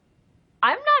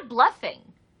bluffing.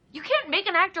 You can't make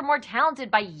an actor more talented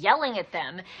by yelling at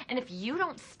them. And if you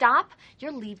don't stop,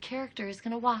 your lead character is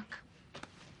gonna walk.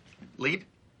 Lead?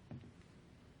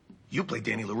 You play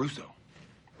Danny LaRusso.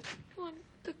 Well,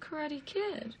 the Karate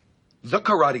Kid. The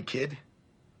Karate Kid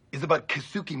is about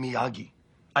Kazuki Miyagi,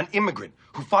 an immigrant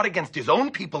who fought against his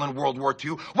own people in World War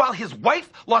II while his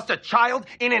wife lost a child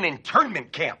in an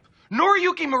internment camp.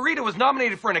 Noriyuki Morita was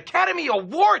nominated for an Academy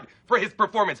Award for his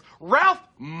performance. Ralph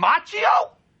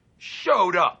Macchio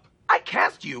showed up. I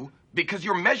cast you because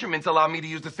your measurements allow me to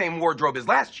use the same wardrobe as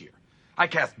last year. I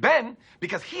cast Ben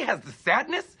because he has the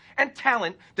sadness and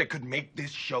talent that could make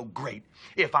this show great.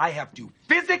 If I have to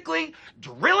physically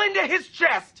drill into his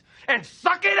chest and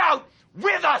suck it out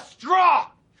with a straw,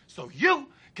 so you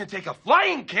can take a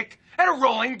flying kick at a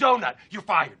rolling donut. You're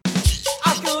fired.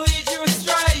 I can lead you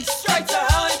astray, straight to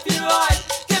hell if you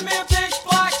like. Give me a big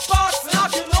black box and I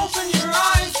can open your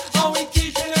eyes. Are we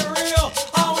keeping it real?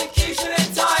 Are we keeping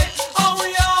it tight? Are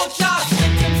we all just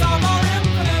victims of our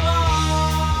infinite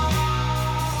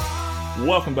lies?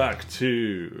 Welcome back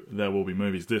to There Will Be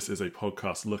Movies. This is a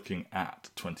podcast looking at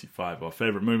 25 of our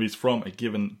favourite movies from a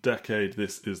given decade.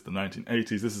 This is the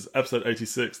 1980s. This is episode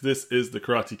 86. This is The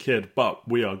Karate Kid. But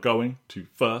we are going to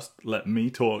first let me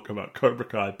talk about Cobra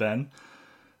Kai. Ben,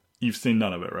 you've seen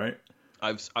none of it, right?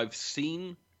 I've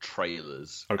seen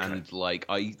trailers, Okay. and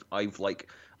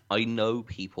I know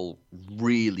people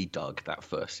really dug that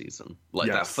first season. Like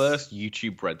that Yes. first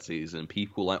YouTube Red season,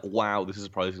 people were like, wow, this is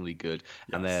surprisingly good.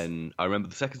 Yes. And then I remember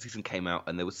the second season came out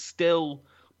and there was still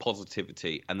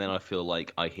positivity, and then I feel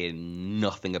like I hear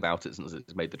nothing about it since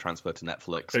it's made the transfer to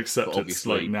Netflix. Except But it's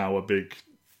obviously, like now a big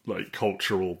like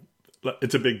cultural.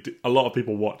 It's a lot of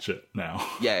people watch it now.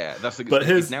 yeah, that's the. But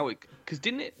his- now because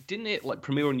didn't it like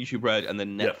premiere on YouTube Red, and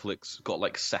then Yeah. Netflix got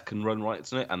like second run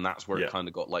rights in it, and that's where Yeah. it kind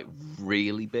of got like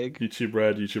really big. YouTube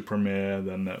Red, YouTube Premiere,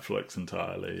 then Netflix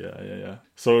entirely. Yeah.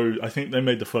 So I think they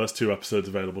made the first 2 episodes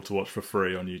available to watch for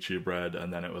free on YouTube Red,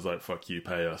 and then it was like, fuck you,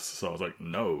 pay us. So I was like,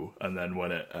 no. And then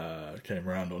when it came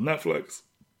around on Netflix,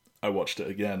 I watched it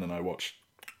again, and I watched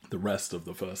the rest of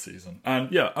the first season.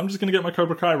 And yeah, I'm just going to get my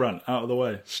Cobra Kai rant out of the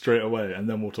way straight away, and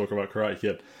then we'll talk about Karate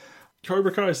Kid.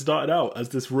 Cobra Kai started out as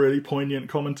this really poignant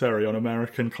commentary on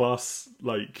American class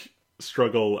like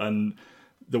struggle and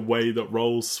the way that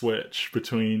roles switch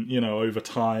between, over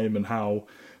time, and how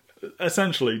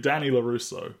essentially Danny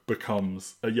LaRusso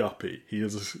becomes a yuppie. He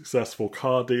is a successful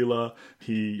car dealer.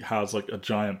 He has like a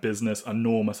giant business,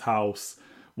 enormous house,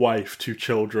 wife, 2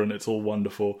 children. It's all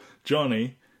wonderful.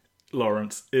 Johnny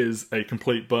Lawrence is a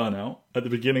complete burnout. At the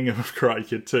beginning of Karate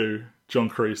Kid 2, John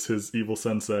Kreese, his evil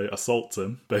sensei, assaults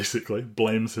him, basically,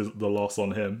 blames the loss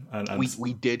on him. And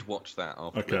We did watch that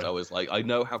afterwards. Okay. I was like, I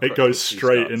know how it goes Karate Kid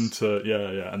straight starts. into,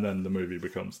 yeah, and then the movie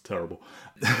becomes terrible.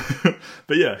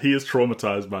 But yeah, he is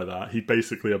traumatized by that. He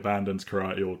basically abandons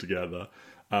karate altogether.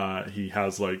 He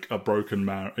has like a broken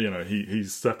marriage,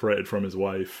 he's separated from his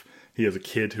wife. He has a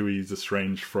kid who he's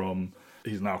estranged from.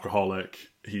 He's an alcoholic.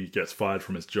 He gets fired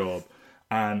from his job.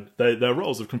 And their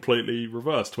roles have completely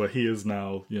reversed, where he is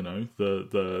now,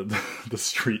 the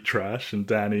street trash, and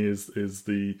Danny is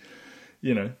the,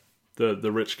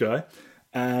 the rich guy.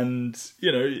 And,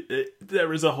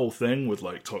 there is a whole thing with,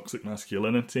 like, toxic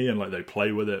masculinity, and, like, they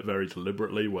play with it very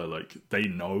deliberately, where, like, they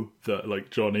know that, like,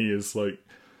 Johnny is, like,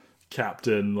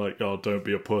 captain, like, oh, don't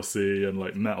be a pussy, and,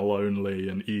 like, metal only,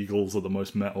 and eagles are the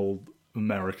most metal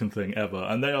American thing ever.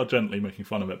 And they are gently making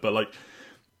fun of it, but, like,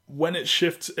 when it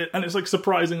shifts, and it's like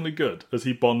surprisingly good as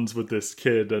he bonds with this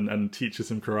kid and teaches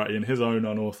him karate in his own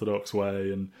unorthodox way,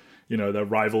 and they're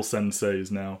rival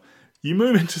senseis now. You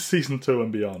move into season 2 and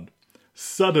beyond.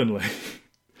 Suddenly,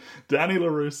 Danny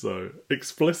LaRusso,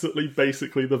 explicitly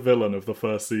basically the villain of the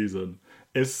first season,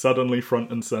 is suddenly front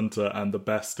and center and the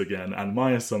best again. And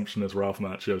my assumption is Ralph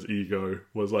Macchio's ego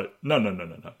was like, no.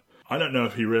 I don't know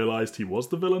if he realized he was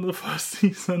the villain of the first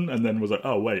season and then was like,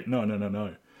 oh wait,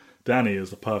 no. Danny is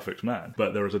the perfect man,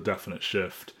 but there is a definite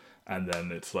shift, and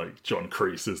then it's like John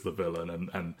Kreese is the villain,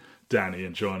 and Danny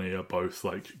and Johnny are both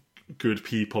like good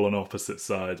people on opposite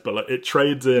sides, but like it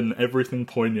trades in everything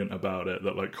poignant about it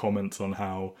that like comments on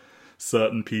how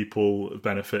certain people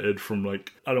benefited from,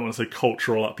 like, I don't want to say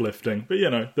cultural uplifting, but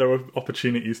there were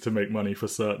opportunities to make money for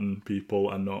certain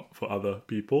people and not for other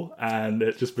people, and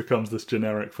it just becomes this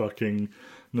generic fucking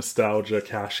nostalgia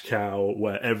cash cow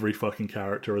where every fucking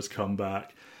character has come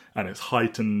back. And it's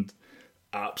heightened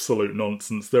absolute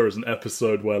nonsense. There is an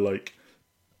episode where, like,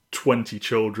 20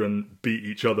 children beat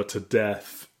each other to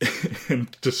death and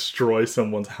destroy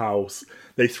someone's house.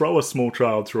 They throw a small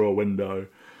child through a window.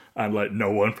 and like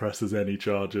no one presses any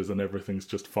charges and everything's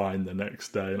just fine the next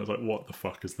day. And it's like, what the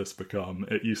fuck has this become?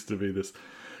 It used to be this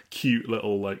cute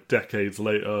little, like, decades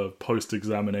later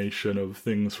post-examination of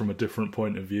things from a different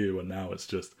point of view, and now it's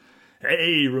just,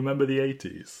 hey, remember the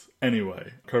 80s?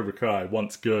 Anyway, Cobra Kai,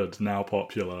 once good, now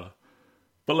popular.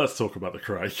 But let's talk about the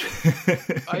Karate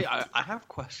Kid. I have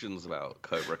questions about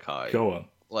Cobra Kai. Go on.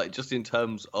 Like, just in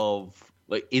terms of,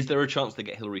 like, is there a chance they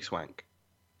get Hilary Swank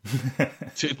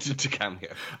to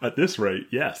cameo? At this rate,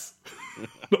 yes.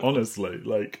 Honestly,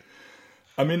 like,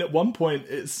 I mean, at one point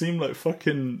it seemed like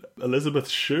fucking Elizabeth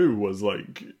Shue was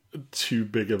like too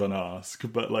big of an ask,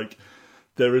 but like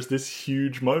there is this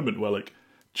huge moment where like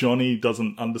Johnny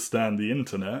doesn't understand the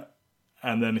internet,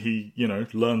 and then he, you know,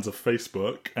 learns of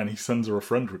Facebook and he sends her a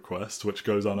friend request which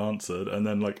goes unanswered, and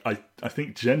then like I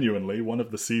think genuinely one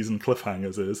of the season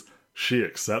cliffhangers is she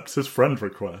accepts his friend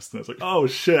request, and it's like, oh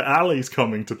shit, Ali's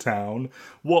coming to town.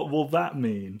 What will that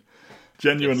mean?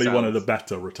 Genuinely one of the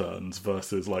better returns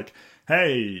versus like,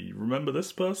 hey, remember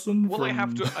this person? Well, I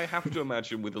have to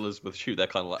imagine with Elizabeth Shue, they're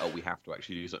kind of like, oh, we have to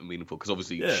actually do something meaningful, because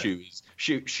obviously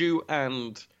Shue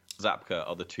and Zapka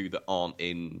are the two that aren't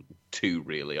in 2,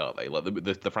 really, aren't they? Like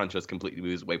the franchise completely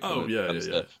moves away from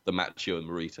the Macho and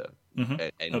Marita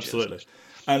engines. Absolutely.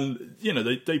 And you know,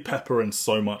 they pepper in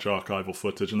so much archival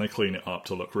footage and they clean it up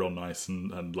to look real nice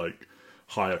and like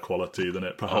higher quality than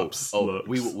it perhaps looks.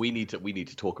 We need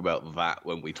to talk about that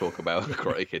when we talk about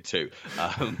Karate Kid 2.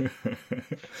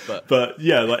 But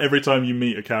yeah, like every time you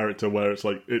meet a character where it's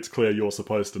like it's clear you're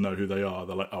supposed to know who they are,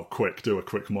 they're like, oh, do a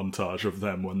quick montage of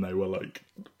them when they were like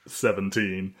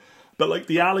 17. But like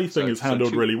the Ali thing is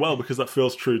handled really well, because that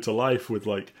feels true to life with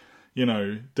like, you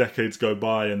know, decades go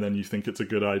by and then you think it's a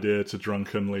good idea to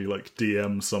drunkenly like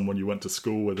DM someone you went to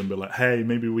school with and be like, hey,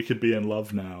 maybe we could be in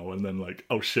love now, and then like,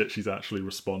 oh shit, she's actually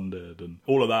responded, and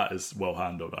all of that is well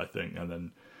handled, I think. And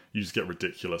then you just get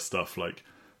ridiculous stuff like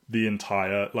the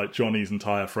entire, like Johnny's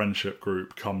entire friendship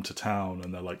group come to town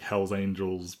and they're like Hell's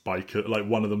Angels biker, like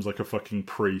one of them's like a fucking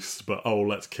priest, but oh,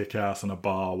 let's kick ass in a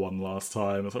bar one last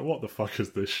time. It's like, what the fuck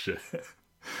is this shit?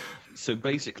 So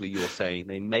basically you're saying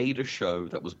they made a show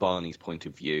that was Barney's point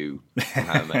of view,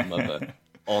 How I Met Mother,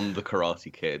 on the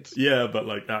Karate Kid. Yeah, but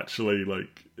like actually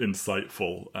like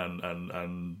insightful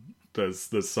and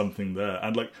there's something there.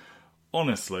 And like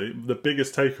honestly, the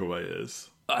biggest takeaway is,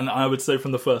 and I would say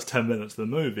from the first 10 minutes of the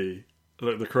movie,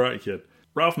 like the Karate Kid,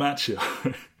 Ralph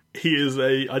Macchio, he is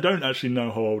I don't actually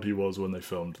know how old he was when they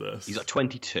filmed this. He's like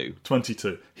 22.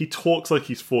 22. He talks like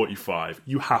he's 45.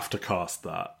 You have to cast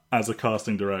that. As a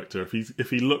casting director, if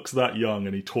he looks that young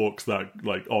and he talks that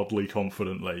like oddly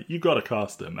confidently, you got to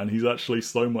cast him. And he's actually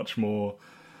so much more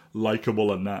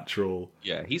likable and natural.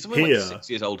 Yeah, he's only like 6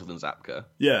 years older than Zapka.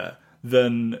 Yeah,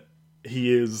 than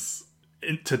he is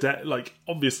today. Like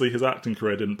obviously his acting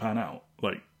career didn't pan out.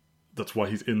 Like that's why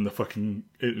he's in the fucking.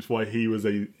 It's why he was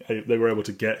they were able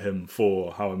to get him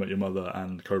for How I Met Your Mother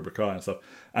and Cobra Kai and stuff.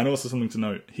 And also something to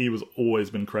note, he was always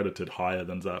been credited higher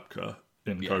than Zapka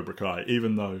in Cobra Kai,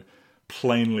 even though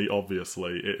plainly,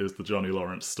 obviously, it is the Johnny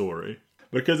Lawrence story.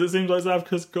 Because it seems like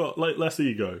Zavka's got like less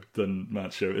ego than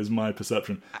Macchio, is my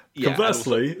perception.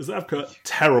 Conversely, Zavka,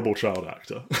 terrible child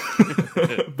actor.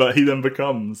 But he then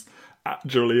becomes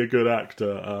actually a good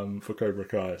actor for Cobra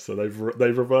Kai. So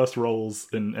they've reversed roles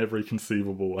in every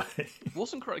conceivable way.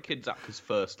 Wasn't Karate Kid Zapka's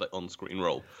first like on-screen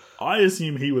role? I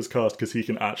assume he was cast because he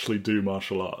can actually do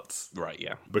martial arts. Right,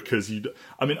 yeah. Because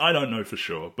I mean, I don't know for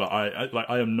sure, but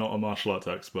I am not a martial arts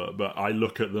expert, but I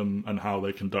look at them and how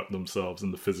they conduct themselves in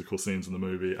the physical scenes in the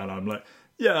movie, and I'm like,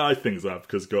 yeah, I think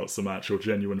Zapka's got some actual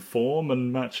genuine form,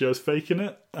 and Macchio's faking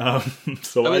it.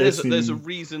 So I mean, there's a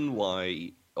reason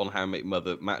why on How I Met Your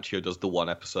Mother, Macchio does the one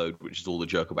episode, which is all the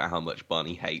joke about how much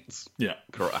Barney hates. Yeah.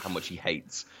 How much he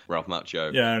hates Ralph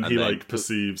Macchio. Yeah, and he like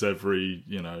perceives every,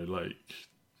 you know, like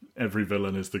every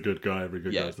villain is the good guy, every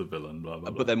good guy is the villain, blah, blah,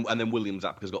 blah. But then William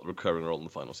Zapka's got the recurring role in the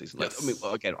final season. Like, I mean,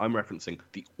 again, I'm referencing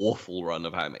the awful run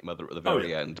of How I Met Your Mother at the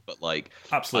very end, but like...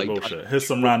 Absolute bullshit. Here's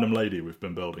some random lady we've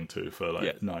been building to for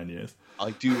like 9 years.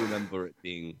 I do remember it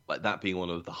being, like, that being one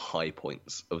of the high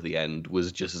points of the end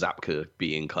was just Zapka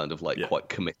being kind of like quite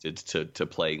committed to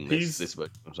playing this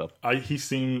version of himself.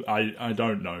 I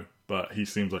don't know, but he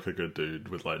seems like a good dude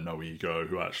with like no ego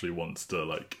who actually wants to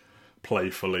like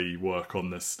playfully work on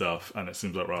this stuff, and it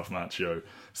seems like Ralph Macchio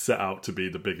set out to be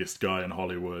the biggest guy in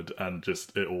Hollywood, and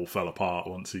just it all fell apart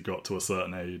once he got to a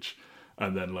certain age,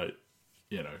 and then like,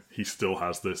 you know, he still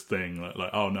has this thing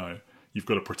like oh no, you've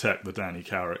got to protect the Danny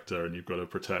character, and you've got to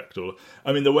protect all.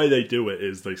 I mean, the way they do it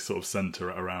is they sort of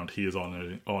center it around he is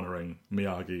honoring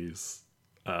Miyagi's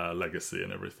legacy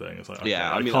and everything. It's like, okay,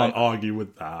 Yeah, I can't argue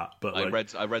with that. But I read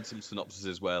some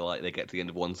synopsises where like they get to the end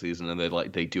of one season and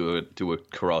they do a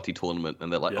karate tournament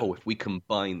and they're like, oh, if we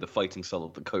combine the fighting style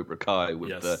of the Cobra Kai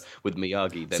with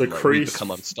Miyagi, then we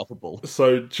become unstoppable.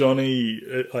 So Johnny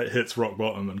hits rock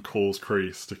bottom and calls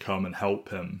Kreese to come and help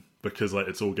him because like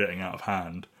it's all getting out of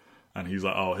hand. And he's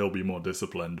like, oh, he'll be more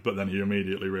disciplined. But then he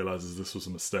immediately realizes this was a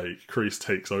mistake. Kreese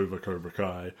takes over Cobra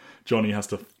Kai. Johnny has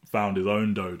to found his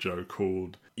own dojo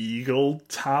called Eagle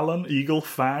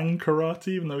Fang Karate,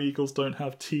 even though eagles don't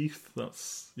have teeth.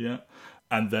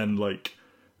 And then, like,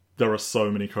 there are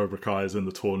so many Cobra Kais in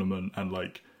the tournament. And,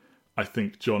 like, I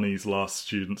think Johnny's last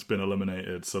student's been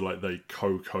eliminated. So, like, they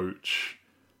co-coach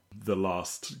the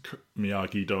last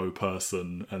Miyagi-Do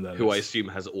person, and then who I assume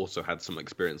has also had some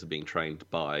experience of being trained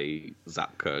by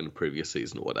Zapka in the previous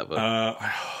season or whatever.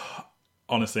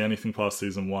 Honestly, anything past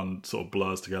season 1 sort of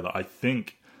blurs together. I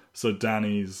think so.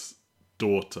 Danny's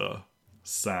daughter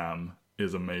Sam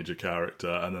is a major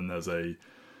character, and then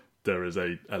there is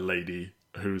a lady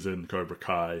who's in Cobra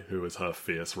Kai who is her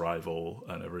fierce rival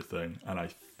and everything. And I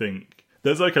think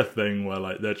there's like a thing where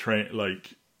like they're trained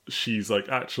like. She's like,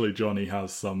 actually, Johnny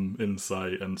has some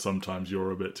insight, and sometimes you're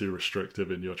a bit too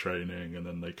restrictive in your training, and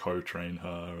then they co-train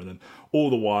her, and then all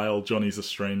the while, Johnny's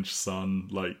estranged son,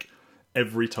 like,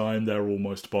 every time they're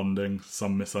almost bonding,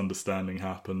 some misunderstanding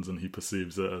happens, and he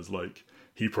perceives it as, like,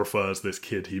 he prefers this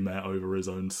kid he met over his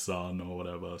own son, or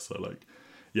whatever, so, like,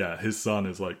 yeah, his son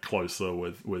is, like, closer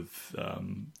with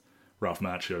Ralph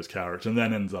Macchio's character, and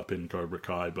then ends up in Cobra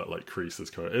Kai, but, like,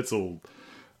 Kreese's character, it's all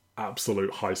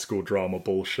absolute high school drama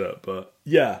bullshit, but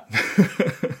yeah.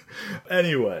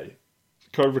 Anyway,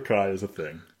 Cobra Kai is a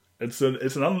thing. It's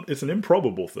an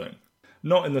improbable thing.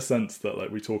 Not in the sense that like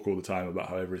we talk all the time about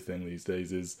how everything these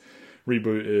days is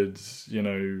rebooted, you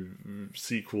know,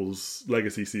 sequels,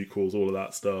 legacy sequels, all of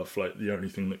that stuff. Like the only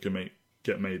thing that can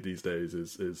get made these days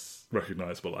is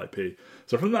recognizable IP.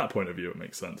 So from that point of view, it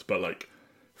makes sense. But like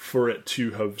for it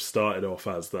to have started off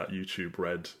as that YouTube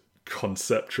Red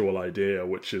conceptual idea,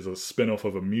 which is a spin-off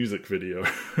of a music video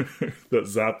that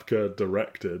Zapka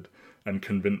directed and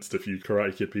convinced a few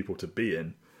Karate Kid people to be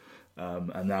in,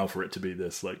 and now for it to be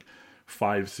this like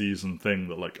 5-season thing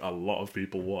that like a lot of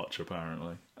people watch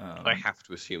apparently. I have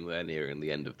to assume they're nearing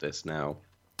the end of this now.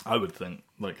 I would think,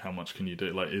 like, how much can you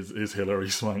do? Like, is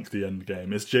Hilary Swank the end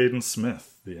game? Is Jaden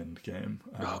Smith the end game?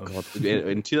 Oh, God.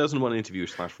 In 2001 interview with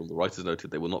Smash Film, the writers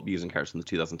noted they will not be using characters in the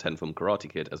 2010 film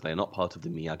Karate Kid as they are not part of the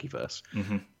Miyagi-verse.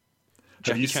 Mm-hmm.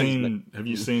 Have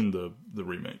you seen the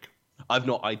remake? I've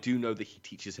not. I do know that he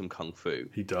teaches him Kung Fu.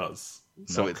 He does.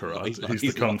 So not karate.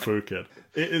 He's the Kung Fu kid.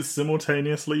 It is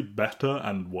simultaneously better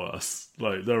and worse.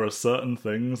 Like, there are certain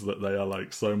things that they are,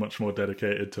 like, so much more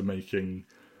dedicated to making...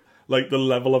 Like, the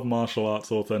level of martial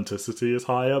arts authenticity is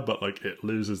higher, but, like, it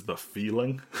loses the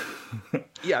feeling.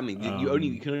 Yeah, I mean,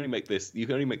 you can only make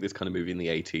this kind of movie in the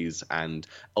 80s, and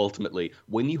ultimately,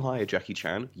 when you hire Jackie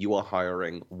Chan, you are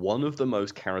hiring one of the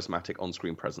most charismatic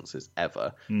on-screen presences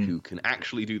ever, who can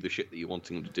actually do the shit that you're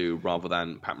wanting him to do, rather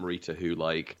than Pat Morita, who,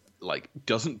 like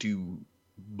doesn't do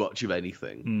much of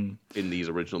anything in these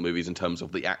original movies in terms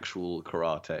of the actual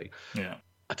karate. Yeah.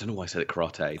 I don't know why I said it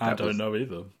karate. I don't know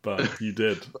either, but you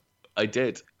did. I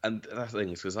did, and that's the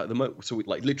thing is because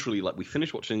like we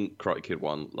finished watching Karate Kid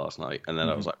 1 last night, and then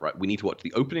I was like, right, we need to watch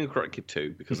the opening of Karate Kid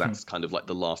 2 because that's kind of like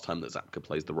the last time that Zapka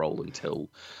plays the role until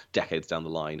decades down the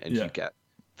line, and you get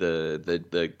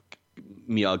the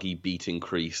Miyagi beating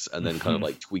Kreese and then kind of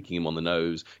like tweaking him on the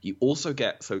nose. You also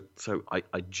get so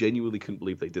I genuinely couldn't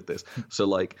believe they did this. So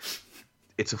like.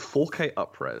 It's a 4K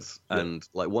upres, and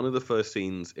like one of the first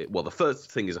scenes, the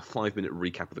first thing is a 5-minute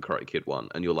recap of the Karate Kid 1,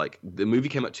 and you're like, the movie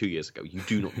came out 2 years ago. You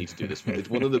do not need to do this. It's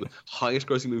one of the highest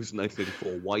grossing movies in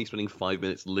 1984. Why are you spending 5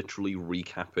 minutes literally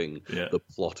recapping the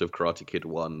plot of Karate Kid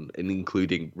 1, and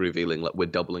including revealing like we're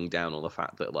doubling down on the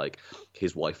fact that like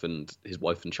his wife and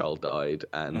child died,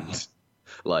 and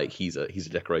like he's a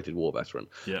decorated war veteran.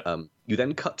 Yeah. You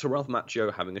then cut to Ralph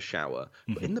Macchio having a shower,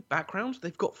 but in the background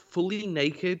they've got fully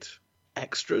naked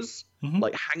extras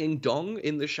like hanging dong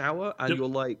in the shower, and you're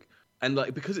like, and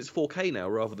like because it's 4K now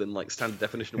rather than like standard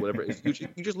definition or whatever it is,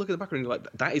 you just look at the background and you're like,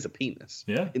 that is a penis.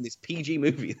 Yeah. In this PG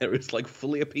movie, there is like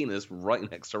fully a penis right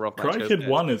next to Ralph Karate Macchio's Kid head.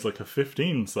 1 is like a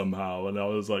 15 somehow, and I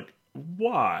was like,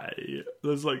 why?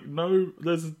 There's like no,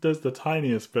 there's the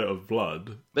tiniest bit of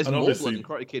blood. There's and more blood in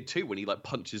Karate Kid 2 when he like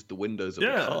punches the windows of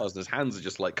the cars and his hands are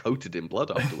just like coated in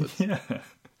blood afterwards. Yeah.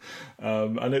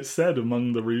 And it's said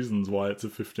among the reasons why it's a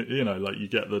 15, you know, like you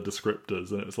get the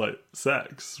descriptors and it's like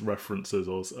sex references,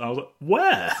 or I was like,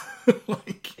 where?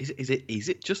 Like, is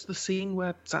it just the scene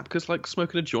where Zapka's like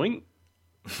smoking a joint?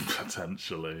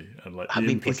 Potentially, and like I the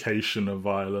mean, implication of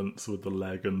violence with the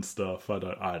leg and stuff. I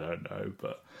don't know,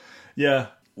 but yeah,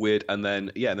 weird. And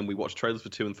then we watched trailers for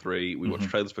 2 and 3. We watched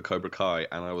trailers for Cobra Kai,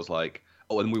 and I was like,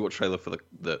 oh, and we watched trailer for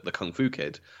the Kung Fu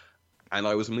Kid, and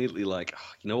I was immediately like,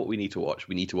 oh, you know what we need to watch?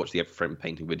 We need to watch the every frame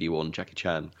painting video on Jackie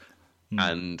Chan.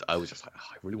 And I was just like,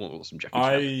 oh, I really want to watch some Jackie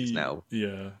Chan movies now.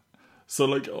 Yeah. So,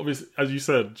 like, obviously, as you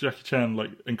said, Jackie Chan,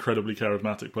 like, incredibly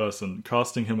charismatic person.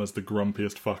 Casting him as the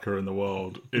grumpiest fucker in the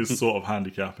world is sort of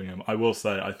handicapping him. I will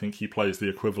say, I think he plays the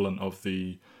equivalent of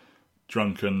the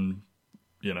drunken,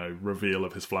 reveal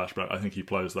of his flashback. I think he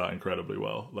plays that incredibly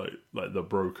well. Like the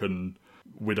broken,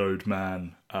 widowed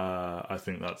man. I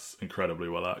think that's incredibly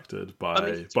well acted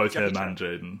by both him and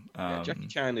Jaden. Jackie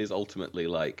Chan is ultimately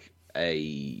like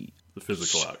the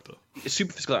physical actor. A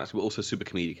super physical actor, but also super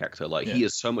comedic actor. Like, he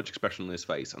has so much expression on his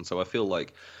face. And so I feel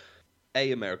like,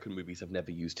 American movies have never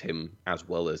used him as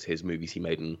well as his movies he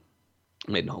made in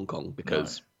Hong Kong.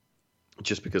 Because,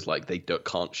 like, they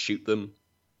can't shoot them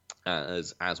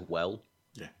as well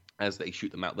as they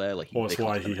shoot them out there. Like, that's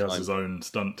why he has his own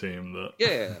stunt team.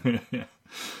 Yeah.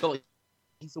 But, like,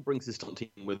 he still brings his stunt team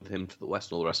with him to the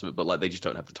West and all the rest of it. But, like, they just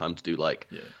don't have the time to do, like...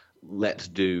 Yeah. Let's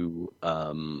do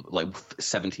like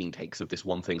 17 takes of this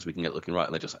one thing so we can get it looking right,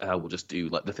 and they just we'll just do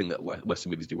like the thing that Western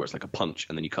movies do, where it's like a punch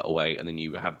and then you cut away and then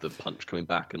you have the punch coming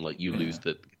back and like you lose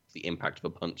the impact of a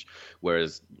punch,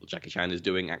 whereas Jackie Chan is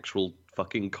doing actual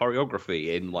fucking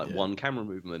choreography in like one camera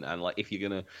movement, and like if you're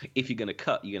gonna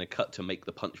cut to make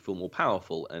the punch feel more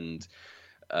powerful. And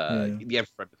the Every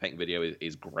Frame Painting video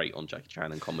is great on Jackie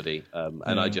Chan and comedy,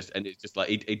 and it's just like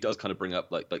it does kind of bring up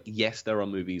like yes, there are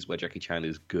movies where Jackie Chan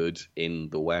is good in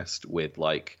the West with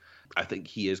like, I think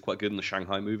he is quite good in the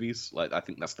Shanghai movies. Like, I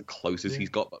think that's the closest he's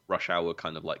got. But Rush Hour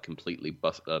kind of like completely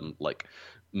like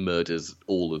murders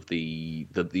all of the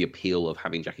appeal of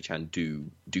having Jackie Chan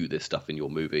do this stuff in your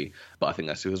movie. But I think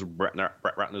that's because Brett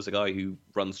Ratner's a guy who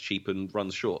runs cheap and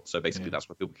runs short. So basically, that's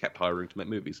why people kept hiring to make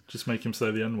movies. Just make him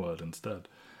say the N-word instead.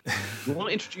 We want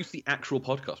to introduce the actual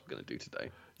podcast we're going to do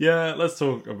today. Yeah, let's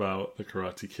talk about the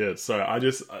Karate Kid. So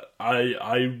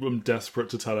I am desperate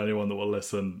to tell anyone that will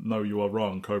listen, no, you are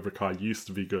wrong. Cobra Kai used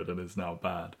to be good and is now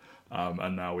bad.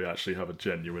 And now we actually have a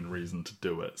genuine reason to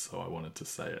do it. So I wanted to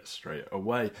say it straight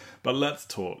away. But let's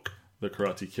talk the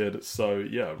Karate Kid. So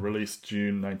yeah, released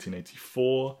June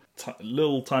 1984.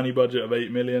 Little tiny budget of $8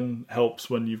 million. Helps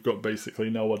when you've got basically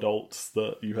no adults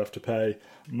that you have to pay.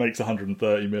 Makes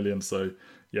 $130 million. So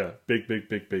yeah, big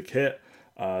hit.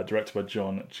 Directed by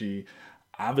John G.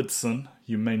 Avildsen.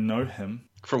 You may know him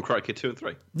from Karate Kid 2 and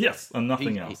 3. Yes, and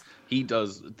nothing else. He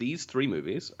does these 3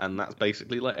 movies, and that's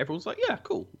basically like everyone's like, yeah,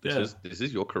 cool. This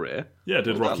is your career. Yeah,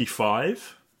 did Rocky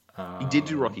 5. He did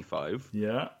do Rocky 5.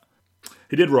 Yeah,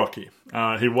 he did Rocky.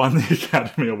 He won the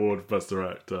Academy Award for Best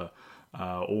Director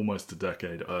almost a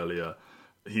decade earlier.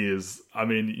 He is. I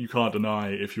mean, you can't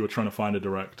deny if you were trying to find a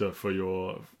director for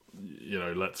your,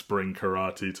 let's bring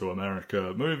karate to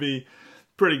America movie.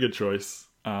 Pretty good choice.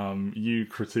 You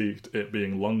critiqued it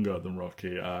being longer than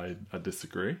Rocky. I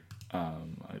disagree.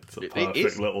 It's a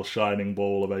perfect little shining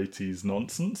ball of 80s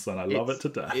nonsense, and I love it to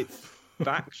death. It's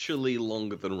factually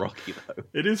longer than Rocky, though.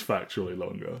 It is factually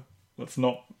longer. That's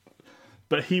not...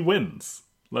 But he wins.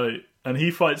 And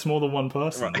he fights more than one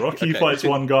person. Right. Rocky fights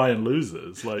one guy and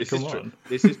loses. Come on.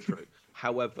 This is true.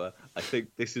 However, I think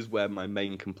this is where my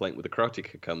main complaint with the Karate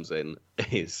Kid comes in,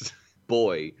 is,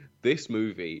 boy, this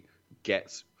movie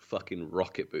gets fucking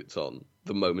rocket boots on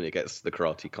the moment it gets to the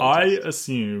karate contest. I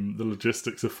assume the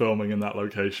logistics of filming in that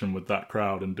location with that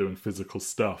crowd and doing physical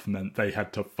stuff meant they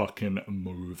had to fucking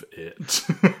move it.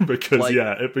 Because,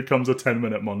 it becomes a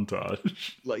 10-minute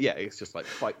montage. It's just like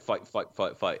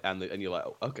fight. And you're like,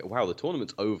 okay, wow, the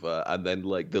tournament's over. And then,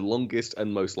 the longest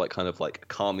and most, kind of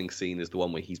calming scene is the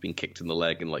one where he's been kicked in the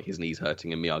leg and, his knee's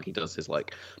hurting and Miyagi does his,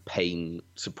 pain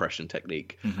suppression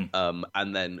technique. Mm-hmm.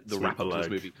 And then the wrap-up of this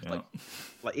movie,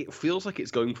 it feels like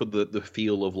it's going for the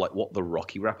feel of what the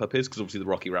Rocky wrap-up is, because obviously the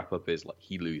Rocky wrap-up is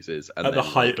he loses and at the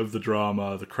height of the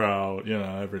drama, the crowd,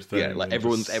 everything. Yeah,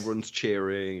 everyone's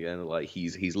cheering and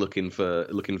he's looking for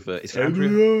is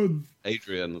it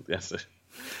Adrian, yes.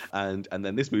 And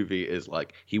then this movie is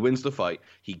he wins the fight.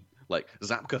 He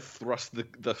Zapka thrusts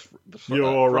the You're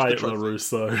all right,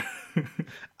 LaRusso.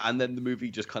 And then the movie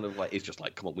just kind of is just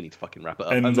come on, we need to fucking wrap it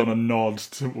up. Ends on a nod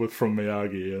from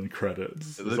Miyagi and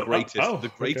credits. The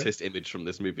greatest image from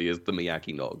this movie is the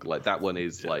Miyagi nog. That one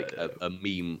is a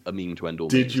meme to end all.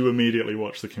 Did you immediately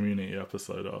watch the Community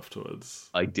episode afterwards?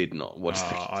 I did not watch.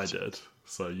 I did.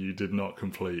 So you did not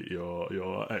complete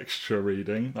your extra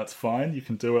reading. That's fine. You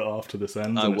can do it after this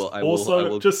ends. I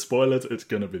will. Just spoilers. It's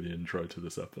going to be the intro to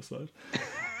this episode.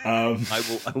 I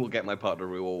will get my partner.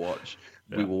 We will watch.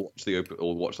 Yeah. We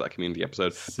will watch that community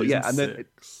episode. But yeah, and then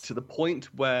to the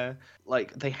point where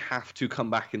like they have to come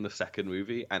back in the second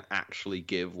movie and actually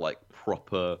give like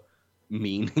proper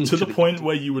meaning to the point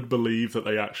where you would believe that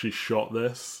they actually shot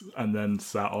this and then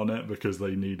sat on it because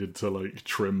they needed to like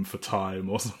trim for time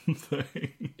or something.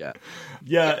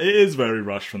 Yeah, it is very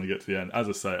rushed when they get to the end. As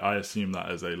I say, I assume that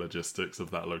is a logistics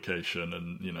of that location,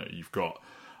 and you know you've got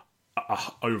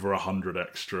over 100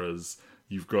 extras.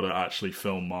 You've got to actually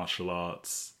film martial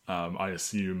arts. I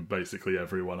assume basically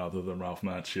everyone other than Ralph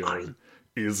Macchio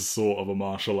is sort of a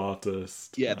martial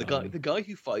artist. Yeah, the guy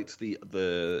who fights the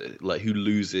like who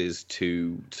loses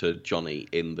to Johnny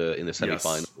in the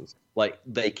semifinals. Yes. Like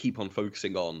they keep on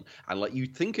focusing on, and like you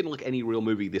think in like any real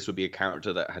movie this would be a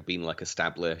character that had been like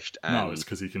established. And no, it's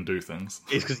because he can do things.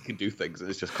 It's because he can do things, and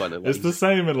it's just kind of. It's the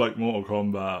same in like Mortal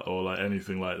Kombat or like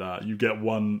anything like that. You get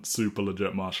one super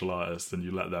legit martial artist, and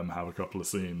you let them have a couple of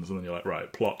scenes, and then you're like,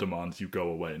 right, plot demands, you go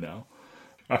away now.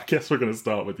 I guess we're going to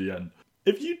start with the end.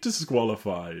 If you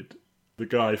disqualified the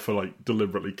guy for like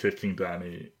deliberately kicking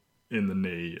Danny in the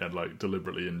knee and like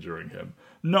deliberately injuring him,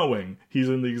 knowing he's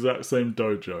in the exact same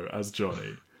dojo as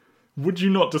Johnny, would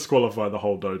you not disqualify the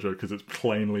whole dojo because it's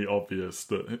plainly obvious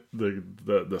that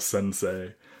the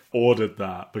sensei ordered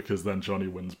that because then Johnny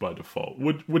wins by default?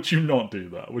 Would you not do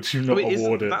that? Would you not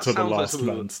award it to the last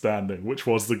man standing, which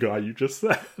was the guy you just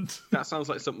said? That sounds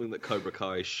like something that Cobra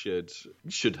Kai should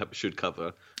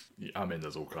cover. I mean,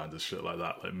 there's all kinds of shit like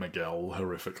that. Like Miguel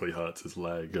horrifically hurts his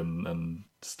leg and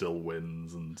still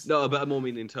wins. And no, but I more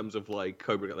mean in terms of like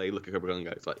Cobra Kai. They look at Cobra Kai and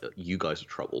go, "It's like you guys are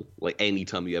trouble." Like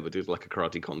anytime you ever do like a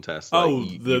karate contest.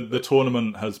 Like, the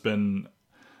tournament has been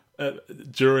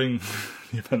during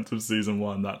the events of season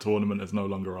 1. That tournament is no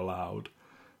longer allowed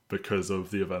because of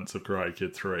the events of Karate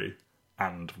Kid 3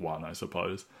 and 1, I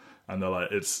suppose. And they're like,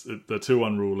 they're too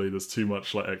unruly. There's too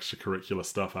much like extracurricular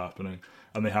stuff happening,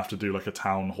 and they have to do like a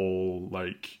town hall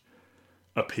like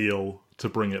appeal to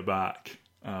bring it back.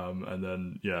 And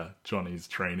then Johnny's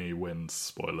trainee wins.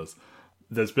 Spoilers.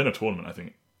 There's been a tournament, I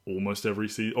think, almost every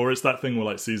season, or it's that thing where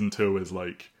like season 2 is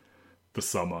like the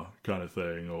summer kind of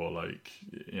thing, or like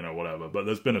whatever. But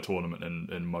there's been a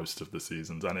tournament in most of the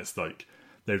seasons, and it's like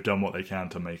they've done what they can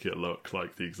to make it look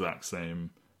like the exact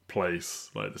same place,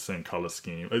 like the same color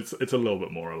scheme. It's a little bit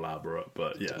more elaborate,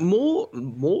 but yeah.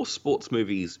 More sports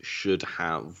movies should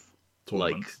have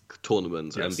tournaments. Like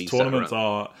tournaments. Yes, and be tournaments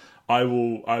are. I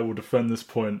will defend this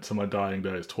point to my dying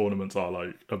days. Tournaments are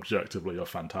like objectively a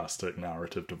fantastic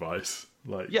narrative device.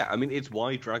 Like I mean it's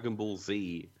why Dragon Ball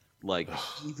Z. Like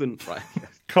even right.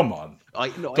 Come on,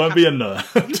 don't be a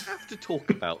nerd. You have to talk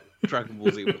about Dragon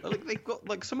Ball Z. Like they've got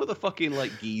like some of the fucking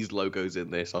like Geese logos in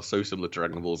this are so similar to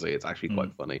Dragon Ball Z. It's actually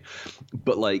quite funny.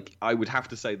 But like I would have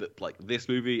to say that like this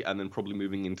movie, and then probably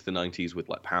moving into the 90s with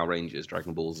like Power Rangers,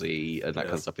 Dragon Ball Z, and that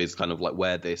kind of stuff is kind of like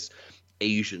where this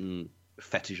Asian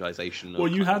fetishization. Well,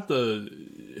 you had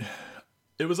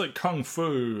it was like Kung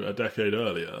Fu a decade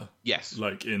earlier. Yes,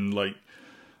 like in like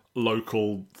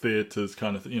local theaters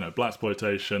kind of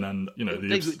blaxploitation, and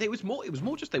it was more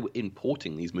just they were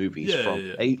importing these movies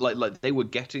like they were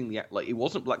getting the like it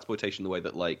wasn't blaxploitation the way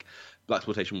that like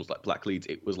blaxploitation was like black leads.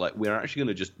 It was like we're actually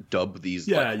going to just dub these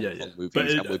movies,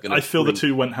 but I feel the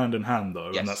two went hand in hand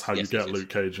though. And that's how you get Luke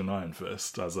Cage and Iron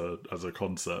Fist as a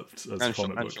concept, as and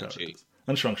comic book characters.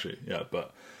 And Shang-Chi,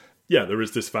 but there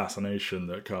is this fascination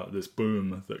this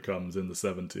boom that comes in the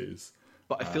 70s.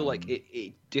 But I feel like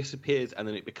it disappears and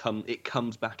then it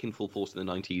comes back in full force in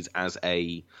the 90s as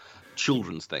a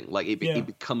children's thing. Like it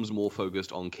becomes more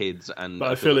focused on kids. But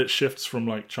I feel it shifts from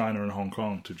like China and Hong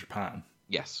Kong to Japan.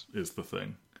 Yes, is the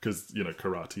thing, because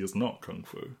karate is not kung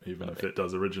fu, even if it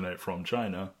does originate from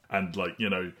China. And like you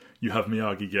have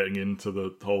Miyagi getting into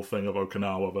the whole thing of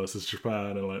Okinawa versus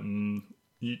Japan, and like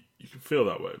you can feel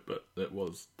that way, but it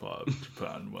was part of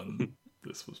Japan when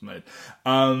this was made.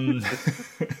 But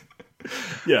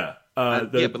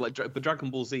Dragon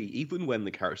Ball Z, even when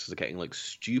the characters are getting like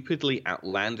stupidly,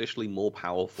 outlandishly more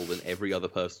powerful than every other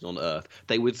person on Earth,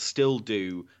 they would still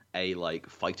do a like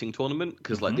fighting tournament,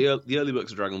 because like the early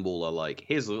books of Dragon Ball are like,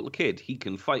 here's a little kid, he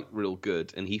can fight real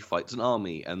good, and he fights an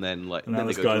army, and then like now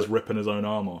this guy's ripping his own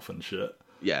arm off and shit.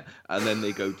 Yeah, and then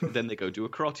they go do a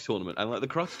karate tournament, and like the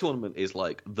karate tournament is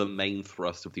like the main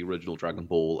thrust of the original Dragon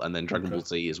Ball, and then Dragon Ball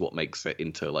Z is what makes it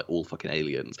into like all fucking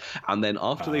aliens. And then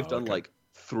after they've done like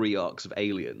 3 arcs of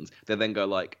aliens, they then go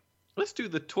like, let's do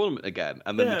the tournament again,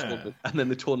 and then Yeah.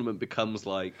 the tournament becomes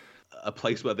like a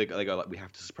place where they go like, we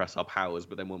have to suppress our powers,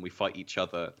 but then when we fight each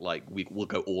other, like we'll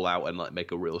go all out and like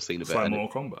make a real scene of It's it. like And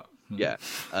Mortal Kombat. yeah,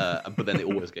 but then they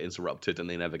always get interrupted, and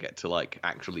they never get to like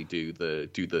actually do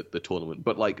the tournament.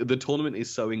 But like the tournament is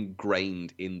so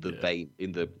ingrained in the vein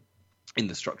in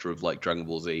the structure of like Dragon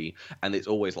Ball Z, and it's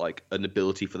always like an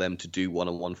ability for them to do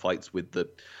one-on-one fights with the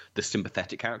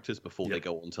sympathetic characters before they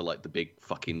go on to like the big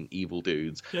fucking evil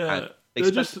dudes. Yeah, And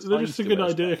they're just a good it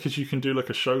as idea well. because you can do like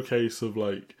a showcase of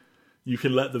like, you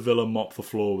can let the villain mop the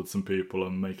floor with some people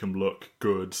and make them look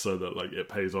good so that like it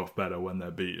pays off better when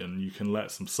they're beaten. You can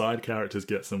let some side characters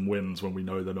get some wins when we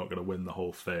know they're not going to win the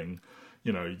whole thing.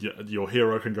 You know, your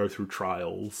hero can go through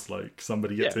trials, like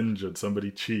somebody gets injured, somebody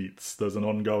cheats, there's an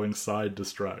ongoing side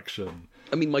distraction.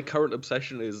 I mean, my current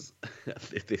obsession is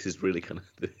this is really kind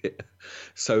of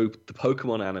so the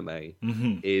Pokemon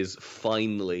anime is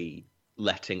finally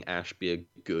letting Ash be a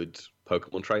good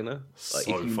Pokemon trainer. Like,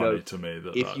 So funny to me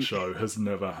that show has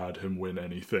never had him win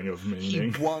anything of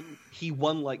meaning. He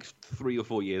won like 3 or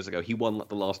 4 years ago. He won like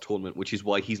the last tournament, which is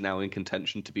why he's now in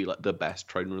contention to be like the best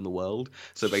trainer in the world.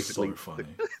 So basically, So funny.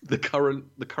 the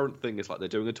current thing is like they're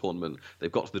doing a tournament.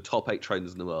 They've got to the top 8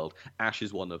 trainers in the world. Ash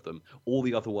is one of them. All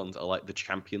the other ones are like the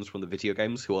champions from the video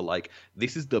games who are like,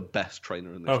 this is the best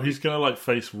trainer in the. Oh, he's gonna like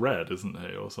face Red, isn't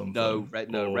he, or something?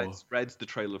 Red's the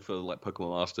trailer for like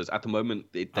Pokemon Masters. At the moment,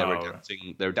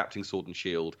 they're adapting Sword and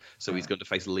Shield, so he's going to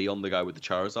face Leon, the guy with the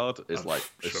Charizard. Is like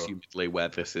assumedly where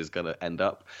this is going to end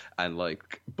up, and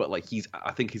like, but like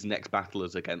I think his next battle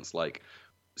is against like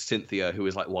Cynthia, who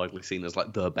is like widely seen as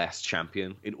like the best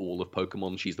champion in all of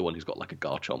Pokemon. She's the one who's got like a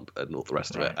Garchomp and all the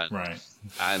rest of it.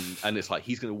 And it's like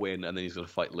he's going to win, and then he's going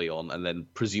to fight Leon, and then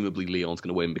presumably Leon's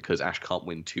going to win because Ash can't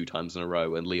win 2 times in a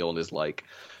row, and Leon is like.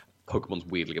 Pokemon's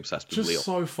weirdly obsessed with Leon. Just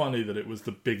so funny that it was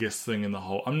the biggest thing in the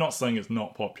whole. I'm not saying it's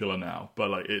not popular now, but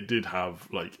like it did have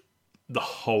like the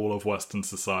whole of Western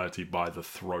society by the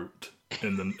throat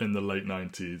in the late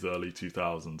 90s, early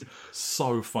 2000s.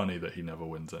 So funny that he never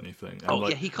wins anything.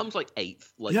 And he comes like 8th.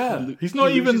 Like it's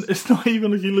not even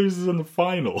like he loses in the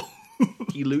final.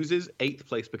 He loses 8th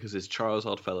place because his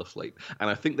Charizard fell asleep, and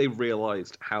I think they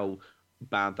realized how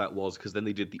bad that was because then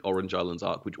they did the Orange Islands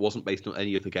arc, which wasn't based on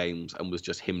any of the games and was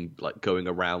just him like going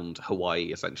around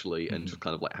Hawaii essentially and just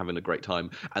kind of like having a great time.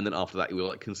 And then after that, he was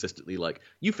like consistently like,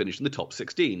 you finished in the top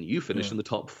 16, you finished in the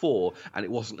top 4, and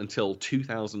it wasn't until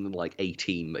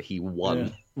 2018 that he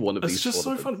won one of these. It's just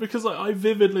so fun because like, I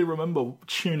vividly remember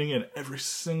tuning in every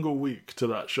single week to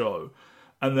that show,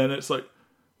 and then it's like,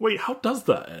 wait, how does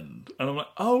that end? And I'm like,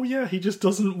 oh yeah, he just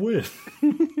doesn't win.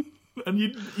 And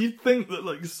you'd think that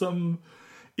like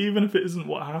even if it isn't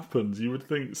what happens, you would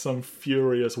think some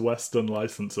furious Western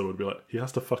licensor would be like, he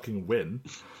has to fucking win.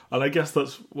 And I guess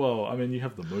that's, well, I mean, you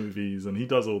have the movies, and he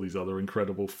does all these other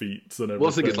incredible feats and everything.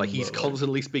 Well, I think it's like he's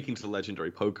constantly speaking to the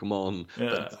legendary Pokemon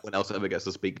that no one else ever gets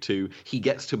to speak to. He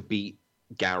gets to beat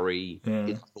Gary in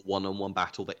like a one-on-one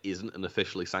battle that isn't an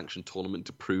officially sanctioned tournament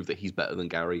to prove that he's better than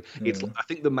Gary. It's I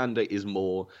think the mandate is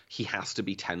more he has to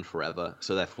be 10 forever,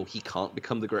 so therefore he can't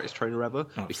become the greatest trainer ever.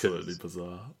 Absolutely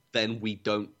bizarre. Then we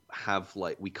don't have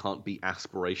like we can't be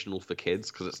aspirational for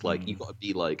kids because it's like you got to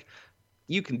be like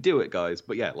you can do it, guys.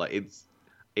 But yeah, like it's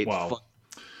fun.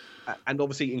 And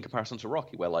obviously, in comparison to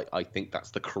Rocky, where like I think that's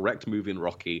the correct move in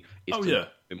Rocky is to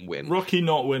let him win. Rocky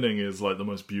not winning is like the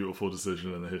most beautiful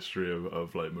decision in the history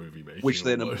of like movie making, which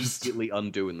then immediately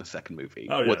undo in the second movie.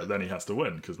 Oh yeah, then he has to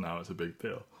win because now it's a big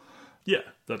deal. Yeah,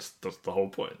 that's the whole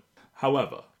point.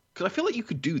 However, because I feel like you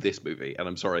could do this movie, and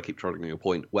I'm sorry I keep troubling your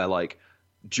point, where like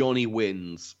Johnny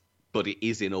wins, but it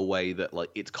is in a way that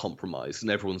like it's compromised,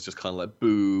 and everyone's just kind of like,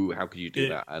 "Boo! How could you do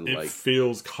that?" And it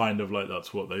feels kind of like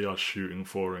that's what they are shooting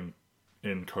for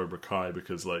in Cobra Kai,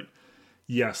 because like,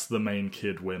 yes, the main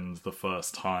kid wins the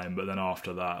first time, but then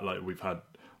after that, like we've had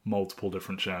multiple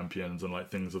different champions, and like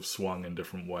things have swung in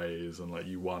different ways, and like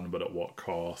you won, but at what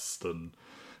cost, and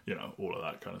you know, all of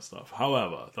that kind of stuff.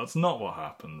 However, that's not what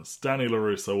happens. Danny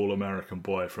LaRusso, all-American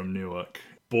boy from Newark.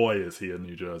 Boy, is he a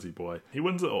New Jersey boy. He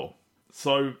wins it all.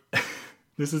 So,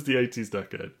 this is the 80s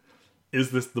decade. Is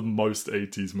this the most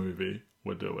 80s movie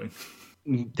we're doing?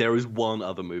 There is one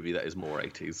other movie that is more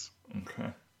 80s.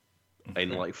 Okay.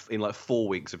 In like 4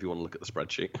 weeks, if you want to look at the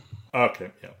spreadsheet.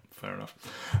 Okay, yeah, fair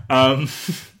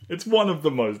enough. It's one of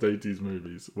the most 80s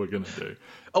movies we're going to do.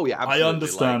 Oh, yeah, absolutely. I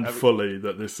understand fully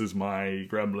that this is my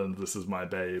Gremlins, this is my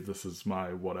Babe, this is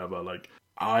my whatever. Like,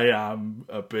 I am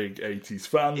a big 80s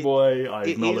fanboy. I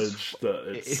acknowledge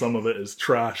that some of it is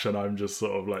trash, and I'm just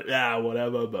sort of like, yeah,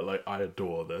 whatever, but like, I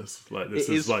adore this. Like, this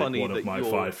is like one of my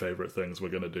 5 favourite things we're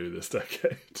going to do this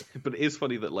decade. But it is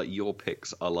funny that like your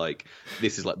picks are like,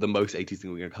 this is like the most 80s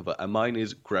thing we're going to cover, and mine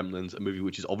is Gremlins, a movie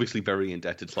which is obviously very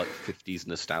indebted to like 50s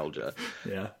nostalgia.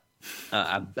 Yeah.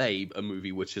 And Babe, a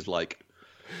movie which is like,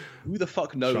 who the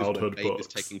fuck knows Childhood when Babe books.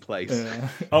 is taking place? Yeah.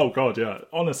 Oh god, yeah.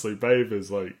 Honestly, Babe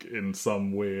is like in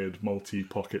some weird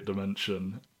multi-pocket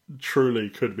dimension. Truly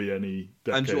could be any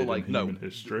decade and you're like, in human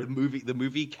history. The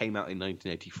movie came out in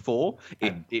 1984.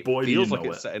 It boy, feels like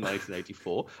it's set in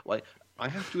 1984. Like, I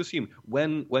have to assume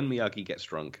when Miyagi gets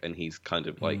drunk and he's kind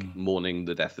of like mourning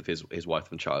the death of his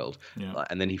wife and child,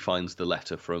 and then he finds the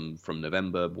letter from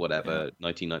November, whatever,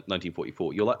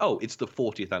 1944, you're like, oh, it's the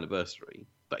 40th anniversary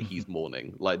that he's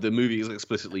mourning. Like, the movie is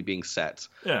explicitly being set.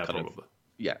 Yeah, probably.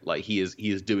 Like he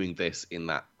is doing this in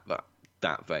that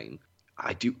vein.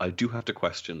 I do have to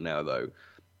question now, though,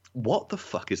 what the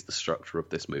fuck is the structure of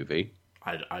this movie?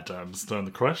 I don't understand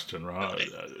the question, right?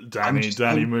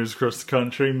 Danny moves across the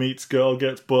country, meets girl,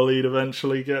 gets bullied,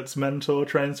 eventually gets mentor,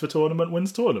 trains for tournament,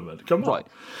 wins tournament. Come on. Right.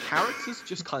 Characters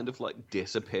just kind of like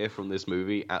disappear from this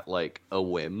movie at like a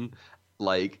whim.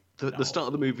 Like the start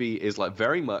of the movie is like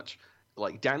very much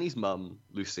like Danny's mum,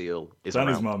 Lucille, is around.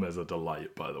 Danny's mum is a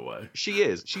delight, by the way. She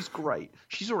is. She's great.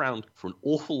 She's around for an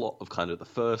awful lot of kind of the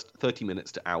first 30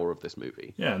 minutes to hour of this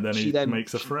movie. Yeah, and then he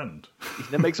makes a friend. He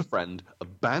then makes a friend,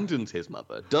 abandons his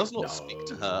mother, does not speak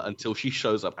to her until she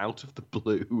shows up out of the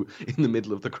blue in the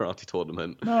middle of the karate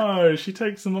tournament. No, she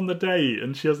takes him on the date,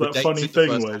 and she has that funny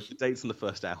thing where... The date's in the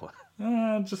first hour.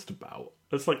 Just about.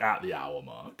 It's like at the hour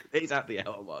mark. It's at the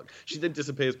hour mark. She then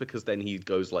disappears because then he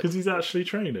goes like... Because he's actually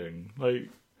training. Like,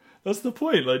 that's the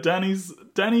point. Like,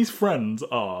 Danny's friends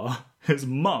are his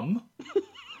mum,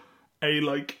 a,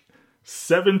 like,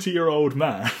 70-year-old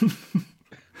man,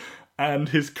 and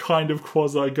his kind of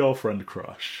quasi-girlfriend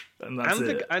crush. And that's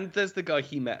it. And there's the guy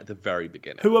he met at the very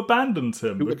beginning. Who abandons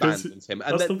him. And that's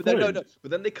then,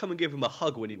 but then they come and give him a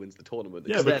hug when he wins the tournament.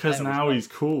 Yeah, because now he's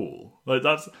cool. Like,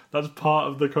 that's part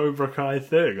of the Cobra Kai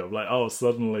thing of like, oh,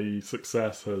 suddenly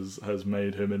success has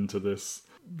made him into this,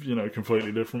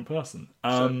 completely different person.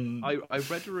 I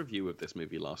read a review of this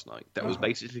movie last night that was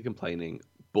basically complaining,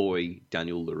 boy,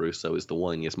 Daniel LaRusso is the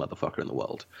whiniest motherfucker in the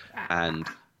world. And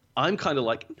I'm kind of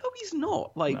like, no, he's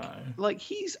not. Like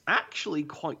he's actually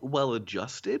quite well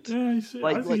adjusted. Yeah,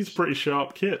 I think he's a pretty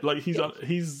sharp kid. Like,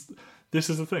 he's. This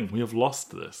is the thing. We have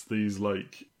lost this. These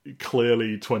like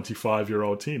clearly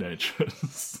 25-year-old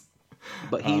teenagers.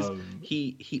 But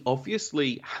he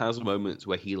obviously has moments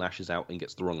where he lashes out and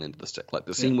gets the wrong end of the stick. Like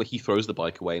the scene where he throws the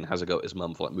bike away and has a go at his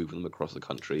mum for like moving them across the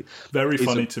country. Very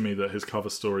funny to me that his cover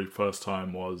story first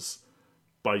time was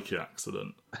bike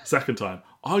accident. Second time,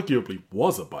 arguably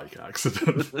was a bike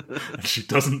accident. And she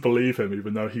doesn't believe him,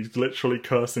 even though he's literally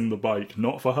cursing the bike,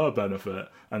 not for her benefit,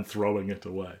 and throwing it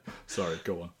away. Sorry,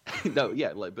 go on. No,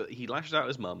 yeah, but he lashes out at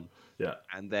his mum. Yeah.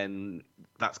 And then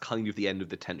that's kind of the end of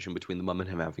the tension between the mum and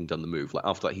him having done the move. Like,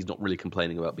 after that, he's not really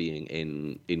complaining about being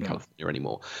in California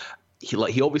anymore.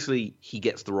 He obviously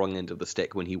gets the wrong end of the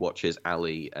stick when he watches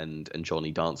Ali and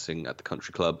Johnny dancing at the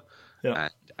country club. Yeah.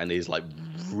 And is like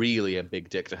really a big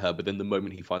dick to her, but then the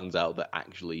moment he finds out that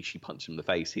actually she punched him in the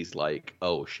face, he's like,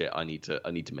 "Oh shit, I need to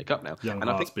make up now." Young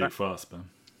hearts beat fast, man.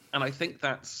 And I think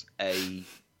that's a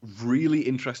really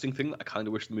interesting thing that I kind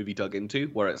of wish the movie dug into,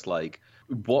 where it's like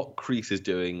what Kreese is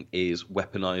doing is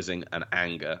weaponizing an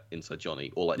anger inside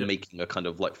Johnny, or like making a kind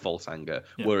of like false anger,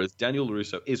 whereas Daniel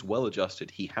LaRusso is well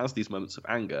adjusted. He has these moments of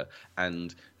anger,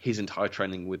 and his entire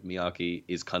training with Miyagi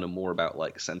is kind of more about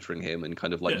like centering him and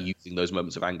kind of like using those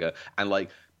moments of anger, and like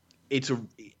it's a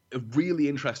really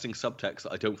interesting subtext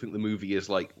that I don't think the movie is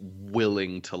like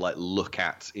willing to like look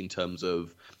at in terms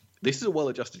of this is a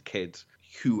well-adjusted kid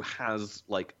who has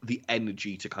like the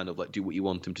energy to kind of like do what you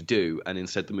want him to do, and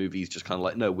instead the movie's just kind of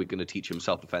like, no, we're going to teach him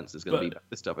self-defense. There's going to be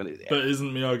this stuff. But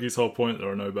isn't Miyagi's whole point there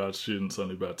are no bad students,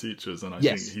 only bad teachers? And I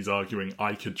think he's arguing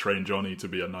I could train Johnny to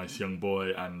be a nice young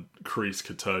boy, and Kreese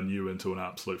could turn you into an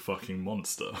absolute fucking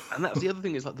monster. And that's the other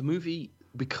thing is like the movie,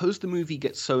 because the movie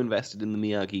gets so invested in the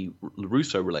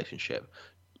Miyagi-LaRusso relationship,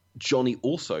 Johnny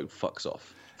also fucks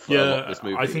off.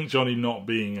 I think Johnny not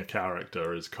being a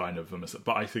character is kind of a mistake,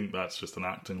 but I think that's just an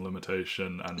acting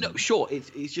limitation. And no, sure,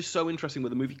 it's just so interesting where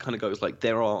the movie kind of goes like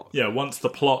there are. Yeah, once the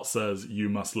plot says you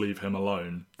must leave him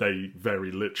alone, they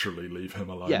very literally leave him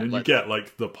alone, and you get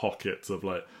like the pockets of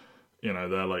like You know,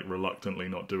 they're like reluctantly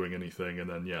not doing anything, and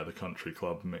then the country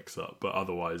club mix up. But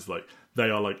otherwise, like, they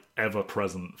are like ever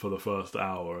present for the first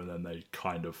hour, and then they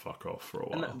kind of fuck off for a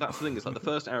while. And that's the thing, is like the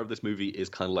first hour of this movie is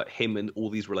kind of like him and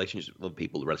all these relationships with other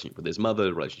people, the relationship with his mother,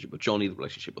 the relationship with Johnny, the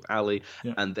relationship with Ali,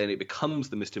 and then it becomes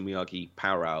the Mr. Miyagi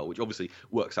power hour, which obviously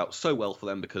works out so well for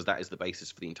them because that is the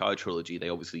basis for the entire trilogy. They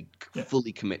obviously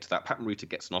fully commit to that. Pat Morita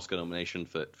gets an Oscar nomination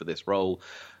for this role.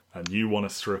 And you want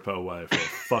to strip it away for a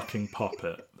fucking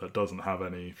puppet that doesn't have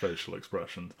any facial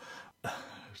expressions.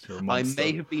 I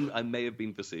may have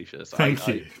been facetious. Thank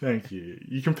you.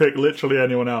 You can pick literally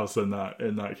anyone else in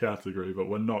that category, but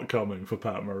we're not coming for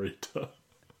Pat Morita.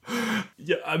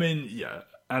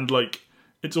 And like,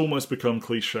 it's almost become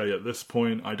cliche at this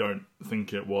point. I don't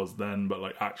think it was then, but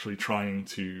like actually trying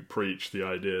to preach the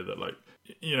idea that, like,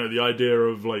 you know, the idea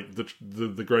of like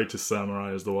the greatest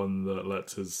samurai is the one that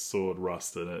lets his sword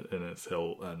rust in its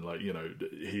hilt, and like, you know,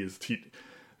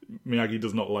 Miyagi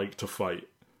does not like to fight,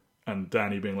 and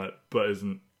Danny being like, but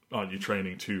aren't you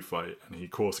training to fight? And he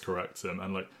course corrects him,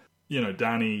 and like, you know,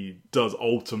 Danny does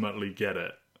ultimately get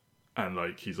it, and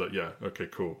like, he's like, yeah, okay,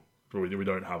 cool, we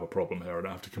don't have a problem here. I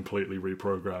don't have to completely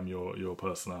reprogram your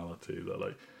personality. That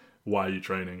like, why are you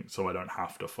training? So I don't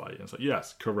have to fight. And it's like,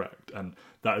 yes, correct. And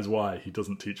that is why he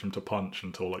doesn't teach him to punch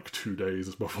until like 2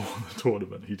 days before the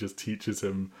tournament. He just teaches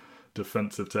him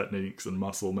defensive techniques and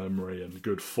muscle memory and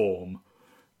good form.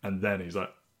 And then he's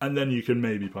like, and then you can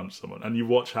maybe punch someone. And you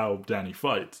watch how Danny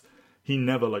fights. He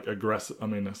never like aggressive. I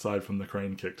mean, aside from the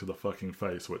crane kick to the fucking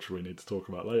face, which we need to talk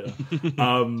about later.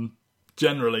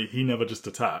 Generally, he never just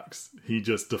attacks. He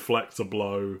just deflects a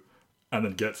blow and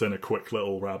then gets in a quick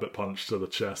little rabbit punch to the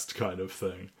chest kind of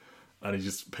thing. And he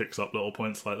just picks up little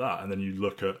points like that. And then you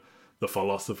look at the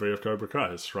philosophy of Cobra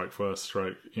Kai, strike first,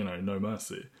 strike, you know, no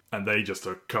mercy. And they just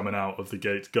are coming out of the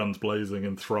gates, guns blazing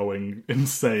and throwing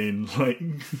insane, like,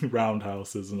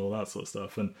 roundhouses and all that sort of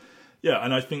stuff. And yeah,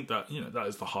 and I think that, you know, that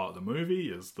is the heart of the movie,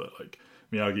 is that, like,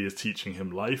 Miyagi is teaching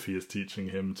him life. He is teaching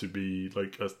him to be,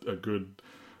 like, a good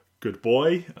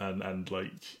boy. And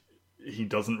like, he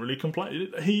doesn't really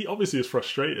complain. He obviously is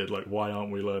frustrated, like, why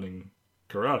aren't we learning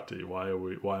karate?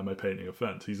 Why am I painting a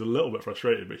fence? He's a little bit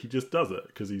frustrated, but he just does it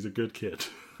because he's a good kid.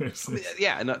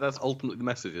 Yeah, and that's ultimately the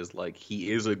message, is like,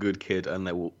 he is a good kid and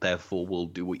therefore will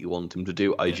do what you want him to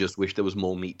do. I just wish there was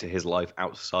more meat to his life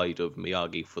outside of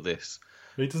Miyagi for this.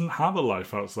 He doesn't have a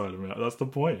life outside of Miyagi. That's the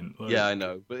point. Like, yeah, I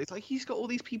know, but it's like he's got all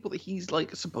these people that he's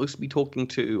like supposed to be talking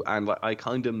to, and like, I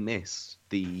kind of miss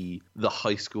the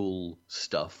high school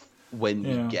stuff when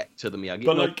you get to the Miyagi.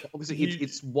 But like, obviously,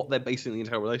 it's what they're basing the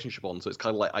entire relationship on, so it's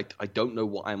kind of like, I don't know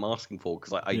what I'm asking for,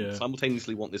 because I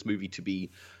simultaneously want this movie to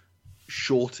be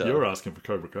shorter. You're asking for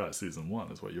Cobra Kai season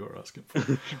 1 is what you're asking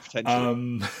for.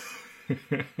 Potentially.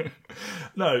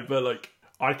 No, but like,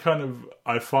 I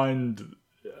find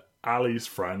Ali's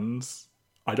friends,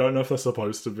 I don't know if they're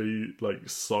supposed to be like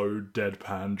so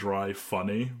deadpan, dry,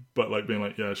 funny, but like being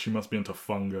like, yeah, she must be into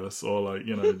fungus, or like,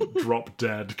 you know, drop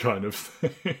dead kind of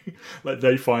thing. Like,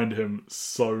 they find him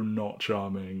so not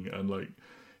charming, and like,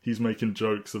 he's making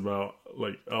jokes about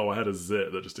like, oh, I had a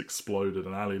zit that just exploded,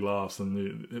 and Ali laughs,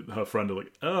 and her friend are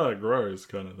like, oh, gross,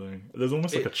 kind of thing. There's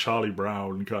almost like a Charlie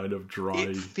Brown kind of dry.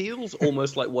 It feels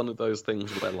almost like one of those things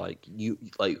where like,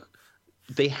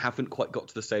 they haven't quite got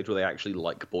to the stage where they actually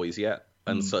like boys yet.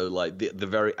 And so, like, the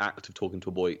very act of talking to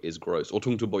a boy is gross. Or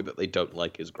talking to a boy that they don't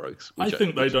like is gross. I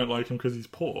think they don't like him because he's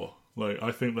poor. Like,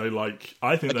 I think they like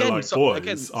boys.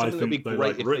 Again, I think they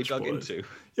like rich boys. Into.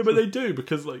 Yeah, but they do,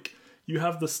 because, like, you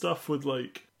have the stuff with,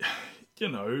 like, you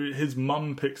know, his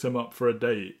mum picks him up for a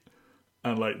date,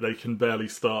 and, like, they can barely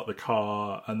start the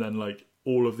car, and then, like,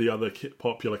 all of the other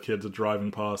popular kids are driving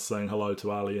past saying hello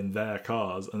to Ali in their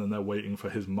cars, and then they're waiting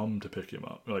for his mum to pick him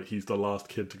up. Like, he's the last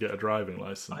kid to get a driving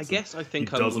license. I guess I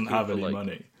think he doesn't have any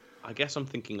money. I guess I'm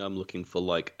thinking I'm looking for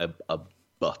like a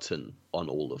button on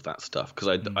all of that stuff, because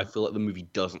I feel like the movie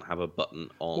doesn't have a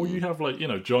button on. Or you have, like, you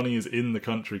know, Johnny is in the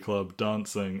country club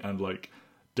dancing, and like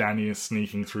Danny is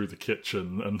sneaking through the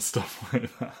kitchen and stuff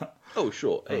like that. Oh,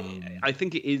 sure. I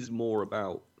think it is more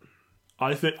about.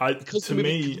 I think, to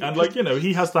me, and like, you know,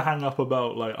 he has to hang up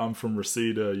about like, I'm from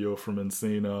Reseda, you're from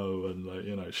Encino, and like,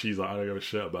 you know, she's like, I don't give a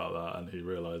shit about that, and he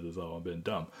realizes, oh, I'm being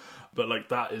dumb. But like,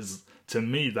 that is, to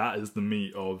me, that is the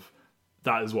meat of,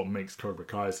 that is what makes Cobra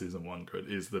Kai season 1 good,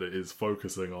 is that it is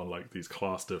focusing on like these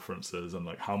class differences, and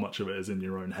like how much of it is in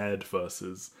your own head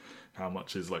versus how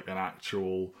much is like an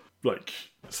actual, like,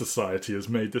 society has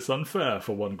made this unfair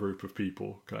for one group of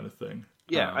people kind of thing.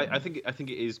 Yeah, I think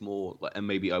it is more, like, and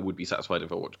maybe I would be satisfied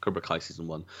if I watched Cobra Kai season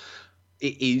 1.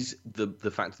 It is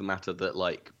the fact of the matter that,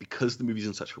 like, because the movie's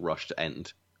in such a rush to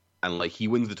end, And like he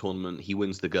wins the tournament, he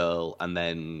wins the girl, and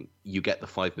then you get the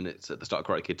 5 minutes at the start of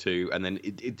Karate Kid 2, and then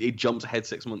it jumps ahead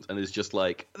 6 months and is just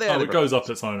like it goes up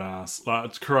its own ass. Like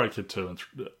it's Karate Kid 2 and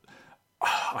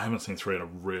I haven't seen 3 in a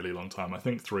really long time. I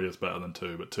think 3 is better than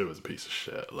 2, but 2 is a piece of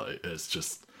shit. Like it's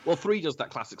just. Well, 3 does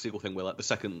that classic sequel thing where like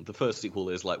the first sequel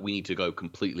is like we need to go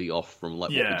completely off from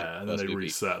like what we did and then they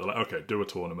reset. They're like, okay, do a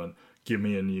tournament. Give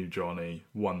me a new Johnny,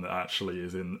 one that actually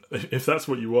is in. If that's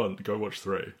what you want, go watch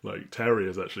 3. Like Terry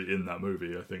is actually in that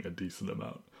movie, I think, a decent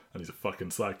amount, and he's a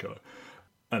fucking psycho.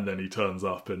 And then he turns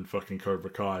up in fucking Cobra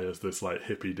Kai as this like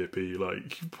hippy dippy,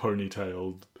 like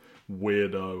ponytailed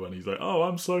weirdo, and he's like, "Oh,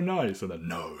 I'm so nice," and then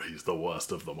no, he's the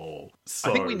worst of them all.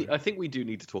 So I think we do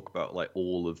need to talk about like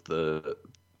all of the.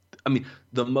 I mean,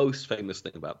 the most famous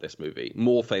thing about this movie,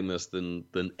 more famous than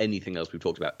anything else we've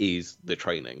talked about, is the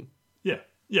training.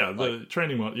 Yeah, the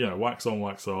training one, wax on,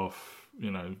 wax off,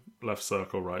 left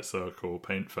circle, right circle,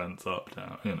 paint fence, up,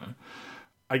 down,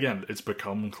 Again, it's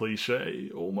become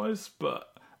cliche almost,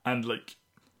 and like,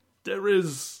 there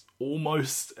is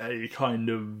almost a kind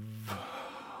of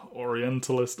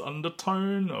Orientalist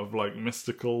undertone of like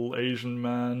mystical Asian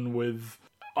man with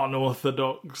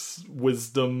unorthodox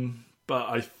wisdom. But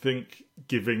I think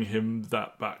giving him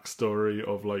that backstory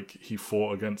of, like, he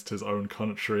fought against his own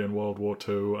country in World War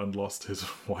II and lost his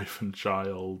wife and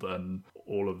child and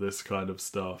all of this kind of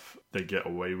stuff, they get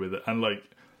away with it. And, like,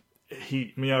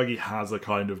 Miyagi has a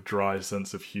kind of dry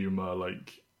sense of humour,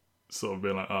 like, sort of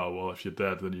being like, oh, well, if you're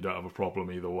dead, then you don't have a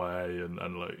problem either way. And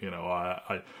like,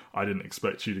 I didn't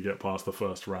expect you to get past the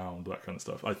first round, that kind of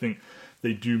stuff. I think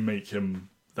they do make him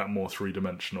that more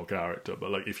three-dimensional character, but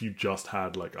like if you just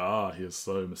had like he is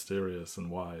so mysterious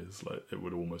and wise, like it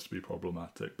would almost be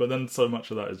problematic. But then so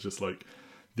much of that is just like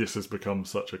this has become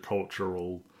such a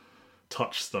cultural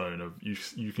touchstone of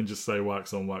you can just say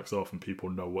wax on, wax off, and people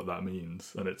know what that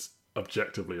means, and it's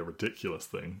objectively a ridiculous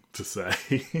thing to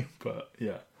say. But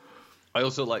yeah, I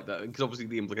also like that because obviously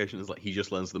the implication is like he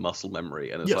just learns the muscle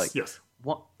memory, and it's yes.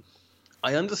 What?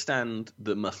 I understand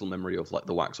the muscle memory of like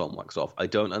the wax on, wax off. I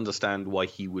don't understand why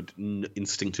he would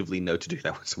instinctively know to do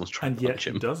that when someone's trying to punch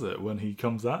him. And yet he does it when he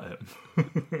comes at him.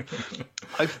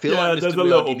 I feel like there's a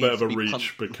little bit of a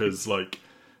reach because like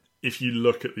if you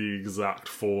look at the exact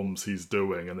forms he's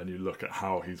doing and then you look at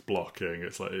how he's blocking,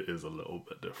 it's like it is a little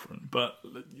bit different. But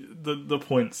the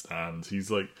point stands. He's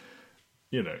like,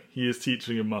 he is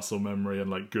teaching him muscle memory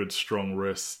and like good strong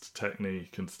wrist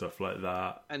technique and stuff like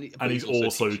that. And he's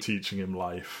also teaching him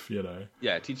life,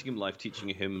 Yeah, teaching him life, teaching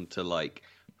him to like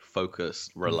focus,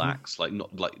 relax, like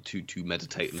not like to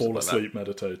meditate and fall stuff like asleep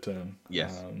meditating.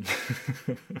 Yes.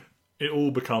 It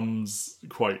all becomes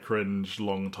quite cringe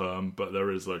long term, but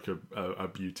there is like a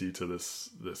beauty to this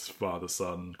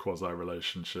father-son quasi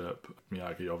relationship.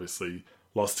 Miyagi obviously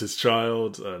lost his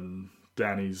child, and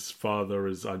Danny's father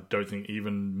is, I don't think,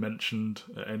 even mentioned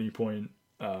at any point.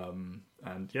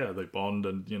 And yeah, they bond,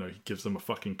 and he gives them a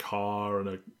fucking car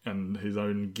and his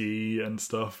own gi and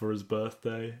stuff for his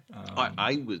birthday.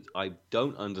 I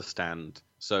don't understand.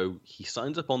 So he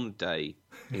signs up on the day,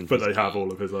 but they have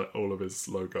all of his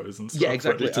logos and stuff. Yeah,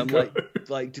 exactly. And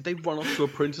like, did they run off to a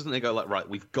printer and they go like, right,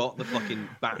 we've got the fucking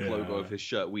back logo of his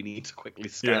shirt. We need to quickly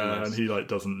scan this. Yeah, and he like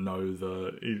doesn't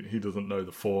know he doesn't know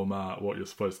the format, what you're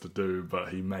supposed to do, but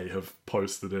he may have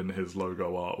posted in his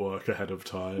logo artwork ahead of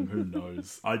time. Who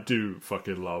knows? I do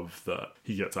fucking love that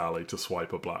he gets Ali to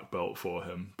swipe a black belt for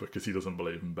him because he doesn't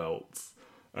believe in belts.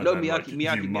 And no, then,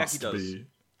 Miyagi does.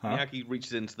 Huh? Miyagi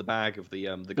reaches into the bag of the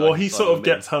guy. Well, he sort of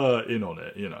gets her in on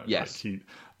it, Yes.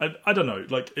 Like I don't know,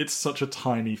 like it's such a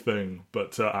tiny thing,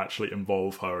 but to actually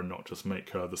involve her and not just make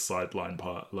her the sideline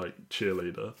part, like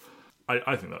cheerleader.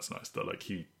 I think that's nice that like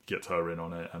he gets her in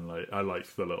on it, and like I like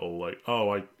the little like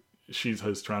she's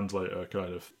his translator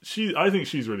kind of. I think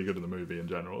she's really good in the movie in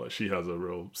general. Like she has a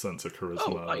real sense of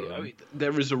charisma. I mean,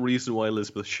 there is a reason why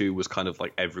Elizabeth Shue was kind of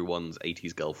like everyone's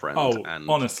 80s girlfriend. And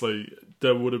Honestly,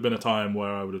 there would have been a time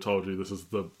where I would have told you this is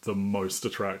the most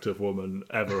attractive woman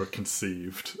ever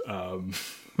conceived.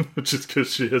 Just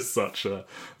because she is such a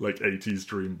like 80s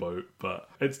dreamboat. But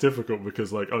it's difficult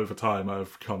because like over time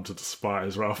I've come to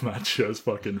despise Ralph Macchio's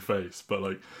fucking face. But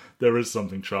like there is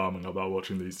something charming about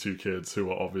watching these two kids who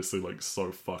are obviously like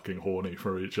so fucking horny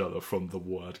for each other from the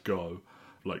word go,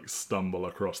 like stumble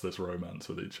across this romance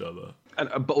with each other. And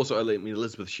but also, I mean,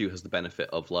 Elizabeth Shue has the benefit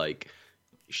of like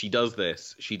she does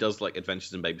like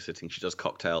Adventures in Babysitting, she does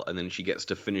Cocktail, and then she gets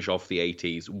to finish off the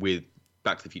 80s with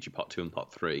Back to the Future Part 2 and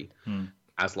Part 3.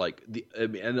 As like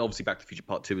and obviously Back to the Future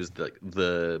Part 2 is like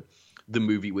the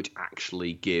movie which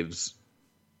actually gives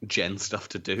Jen stuff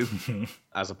to do,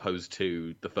 as opposed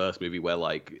to the first movie where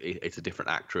like it's a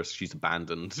different actress, she's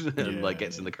abandoned and like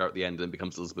gets in the car at the end and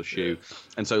becomes Elizabeth Shue.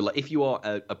 And so like if you are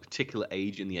a particular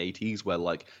age in the 80s where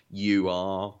like you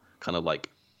are kind of like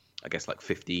I guess like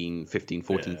 14,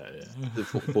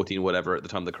 14 whatever at the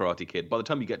time of the Karate Kid, by the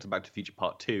time you get to Back to the Future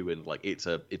Part 2 and like it's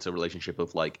a relationship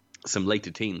of like some later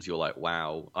teens, you're like,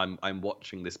 wow, I'm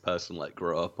watching this person like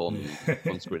grow up on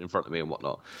screen in front of me and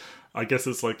whatnot. I guess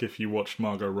it's like if you watched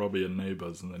Margot Robbie in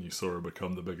Neighbours and then you saw her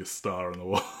become the biggest star in the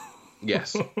world.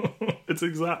 Yes. It's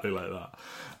exactly like that.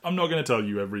 I'm not going to tell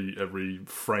you every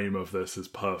frame of this is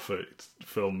perfect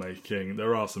filmmaking.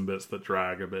 There are some bits that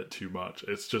drag a bit too much.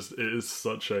 It is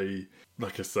such a,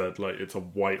 like I said, like it's a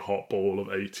white hot ball of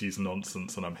 80s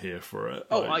nonsense and I'm here for it.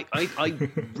 Oh, like... I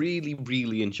really,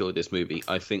 really enjoyed this movie.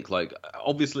 I think like,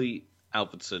 obviously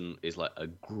Alfredson is like a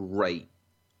great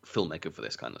filmmaker for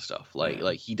this kind of stuff. Like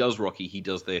he does Rocky, he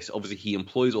does this. Obviously, he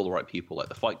employs all the right people. Like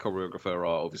the fight choreographer are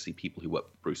obviously people who work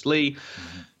with Bruce Lee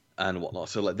and whatnot.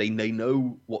 So like they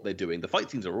know what they're doing. The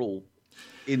fight scenes are all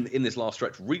in this last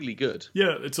stretch really good.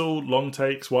 Yeah, it's all long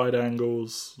takes, wide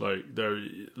angles. Like they're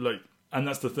like, and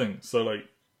that's the thing. So like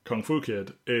Kung Fu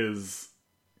Kid is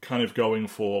kind of going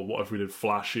for what if we did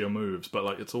flashier moves, but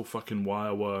like it's all fucking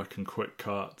wire work and quick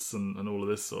cuts and all of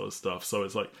this sort of stuff. So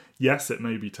it's like, yes, it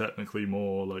may be technically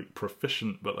more like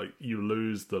proficient, but like you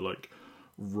lose the like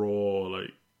raw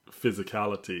like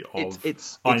physicality of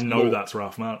it's I know more... that's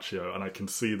Ralph Macchio and I can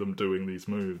see them doing these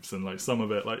moves and like some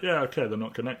of it like, yeah, okay, they're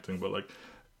not connecting, but like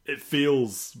it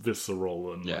feels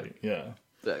visceral and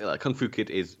like Kung Fu Kid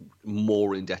is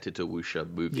more indebted to wuxia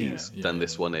movies than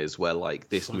this one is, where like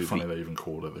this it's movie... funny they even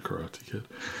called it the Karate Kid.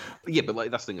 Yeah, but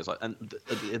like that's the thing is like, and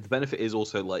the benefit is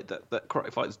also like that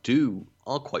karate fights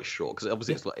are quite short because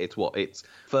obviously it's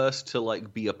first to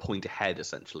like be a point ahead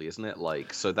essentially, isn't it?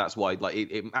 Like so that's why like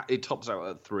it tops out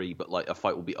at 3, but like a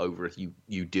fight will be over if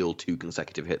you deal 2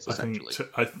 consecutive hits essentially.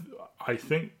 I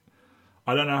think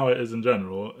I don't know how it is in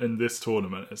general. In this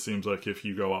tournament, it seems like if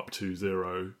you go up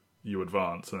 2-0. You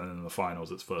advance, and then in the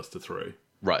finals, it's first to 3.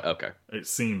 Right, okay. It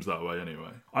seems that way anyway.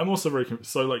 I'm also very...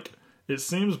 So, like, it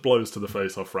seems blows to the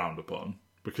face are frowned upon,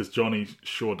 because Johnny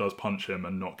sure does punch him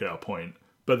and not get a point.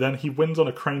 But then he wins on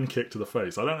a crane kick to the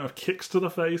face. I don't know if kicks to the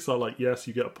face are like, yes,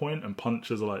 you get a point, and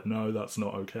punches are like, no, that's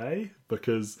not okay.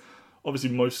 Because,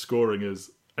 obviously, most scoring is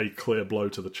a clear blow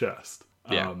to the chest.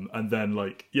 Yeah. And then,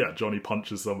 like, yeah, Johnny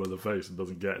punches someone in the face and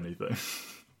doesn't get anything.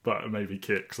 But maybe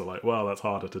kicks are like, well, that's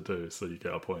harder to do, so you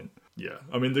get a point. Yeah,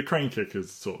 I mean, the crane kick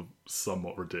is sort of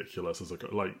somewhat ridiculous as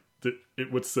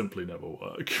it would simply never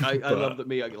work. I love that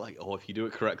like, if you do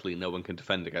it correctly, no one can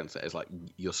defend against it. It's like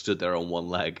you're stood there on one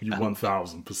leg. You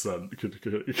 1000%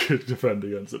 could defend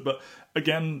against it. But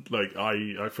again, like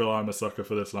I feel I'm a sucker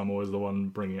for this, and I'm always the one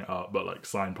bringing it up. But like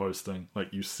signposting,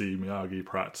 like you see Miyagi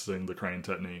practicing the crane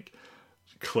technique.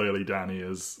 Clearly Danny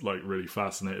is like really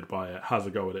fascinated by it, has a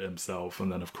go at it himself,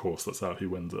 and then of course that's how he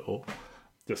wins it all.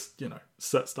 Just,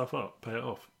 set stuff up, pay it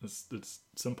off. It's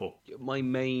simple. My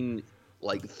main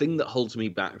like thing that holds me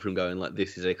back from going like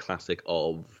this is a classic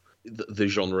of the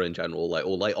genre in general, like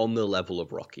or like on the level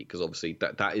of Rocky, because obviously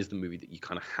that is the movie that you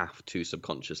kind of have to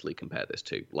subconsciously compare this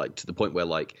to, like to the point where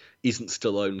like isn't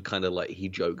Stallone kind of like he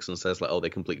jokes and says like, oh, they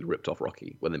completely ripped off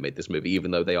Rocky when they made this movie, even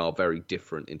though they are very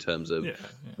different in terms of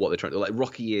what they're trying to like.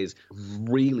 Rocky is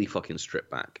really fucking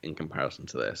stripped back in comparison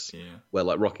to this, where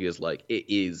like Rocky is like it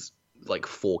is like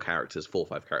 4 or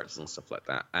 5 characters and stuff like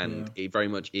that, and it very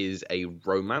much is a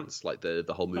romance. Like the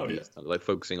whole movie is kind of like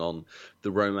focusing on the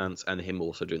romance and him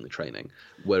also doing the training,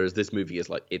 whereas this movie is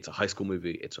like it's a high school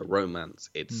movie, it's a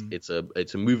romance, it's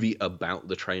a movie about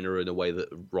the trainer in a way that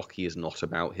Rocky is not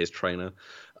about his trainer.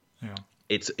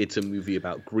 It's a movie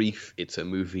about grief, it's a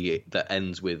movie that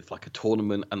ends with like a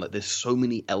tournament, and like there's so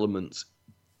many elements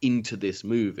into this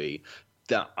movie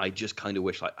that I just kind of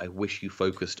wish I wish you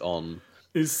focused on.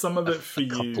 Is some of it for you? A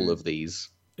couple of these.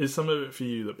 Is some of it for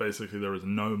you that basically there is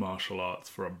no martial arts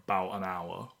for about an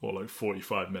hour or like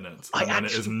 45 minutes, and then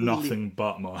it is nothing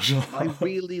but martial arts? I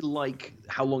really like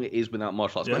how long it is without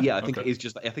martial arts, but I think it is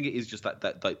just. I think it is just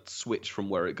that switch from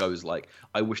where it goes. Like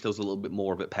I wish there was a little bit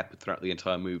more of it peppered throughout the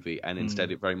entire movie, and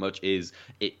instead it very much is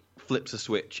it flips a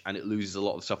switch and it loses a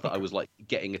lot of the stuff that I was like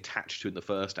getting attached to in the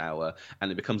first hour,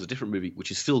 and it becomes a different movie,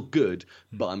 which is still good,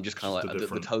 but I'm just kind of like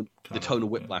the tone of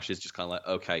Whiplash is just kind of like,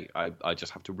 okay, I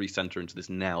just have to recenter into this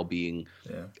now being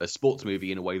a sports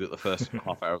movie in a way that the first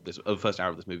hour of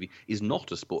this movie is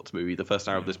not a sports movie. The first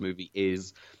hour of this movie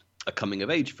is a coming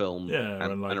of age film. Yeah,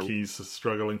 and he's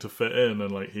struggling to fit in,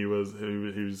 and like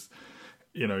who's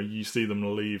you see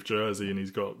them leave Jersey and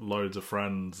he's got loads of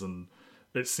friends, and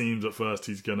it seems at first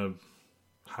he's gonna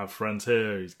have friends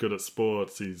here. He's good at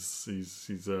sports.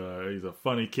 He's a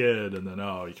funny kid, and then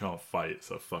he can't fight,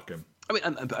 so fuck him. I mean,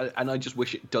 and I just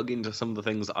wish it dug into some of the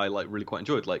things that I like really quite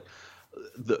enjoyed, like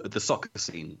the soccer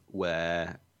scene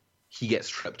where he gets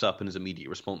tripped up and his immediate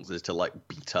response is to like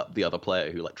beat up the other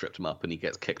player who like tripped him up, and he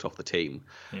gets kicked off the team.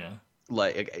 Yeah.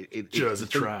 Like Jersey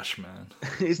trash, man.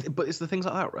 But it's the things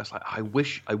like that where it's like I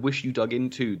wish you dug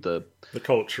into the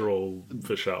cultural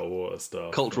fish out of water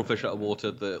stuff, fish out of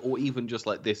water, or even just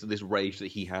like this rage that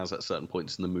he has at certain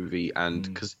points in the movie. And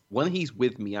because when he's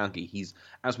with Miyagi, he's,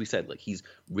 as we said, like he's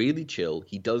really chill.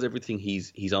 He does everything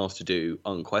he's asked to do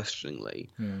unquestioningly,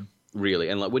 really.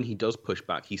 And like when he does push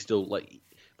back, he's still like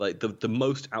the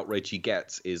most outrage he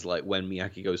gets is like when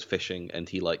Miyagi goes fishing and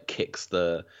he like kicks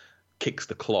the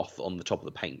cloth on the top of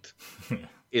the paint.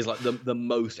 Is like the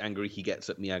most angry he gets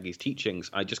at Miyagi's teachings.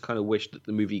 I just kind of wish that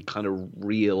the movie kind of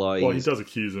realized. Well, he does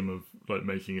accuse him of like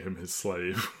making him his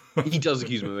slave. He does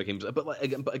accuse him of making him,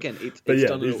 but again, it's yeah,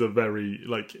 done. He's a very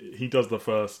like he does the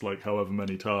first like however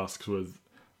many tasks with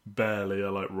barely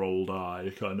a like rolled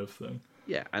eye kind of thing.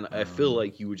 Yeah, and I feel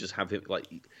like you would just have him like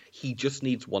he just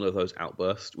needs one of those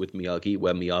outbursts with Miyagi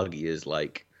where Miyagi is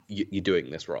like, "You're doing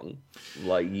this wrong."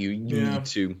 Like you need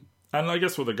to. And I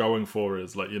guess what they're going for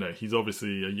is, like, you know, he's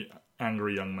obviously an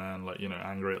angry young man, like, you know,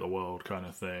 angry at the world kind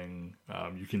of thing.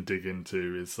 You can dig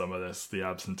into, is some of this the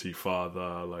absentee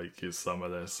father? Like, is some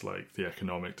of this, like, the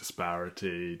economic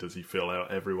disparity? Does he feel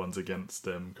out everyone's against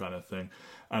him kind of thing?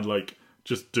 And, like,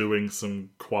 just doing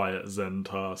some quiet Zen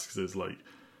tasks is, like,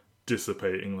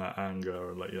 dissipating that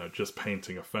anger and, like, you know, just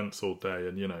painting a fence all day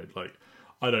and, you know, like...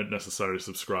 I don't necessarily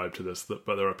subscribe to this, but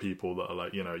there are people that are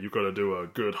like, you know, you've got to do a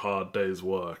good, hard day's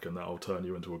work and that'll turn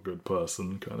you into a good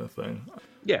person kind of thing.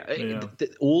 Yeah,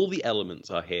 all the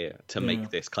elements are here to make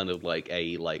this kind of like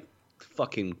a like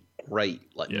fucking great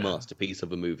like masterpiece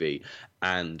of a movie.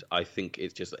 And I think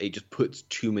it just puts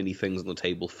too many things on the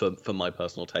table for my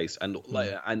personal taste. And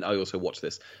like, and I also watched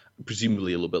this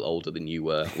presumably a little bit older than you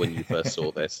were when you first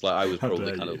saw this. Like I was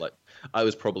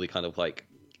probably kind of like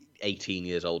 18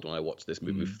 years old when I watched this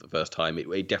movie for the first time.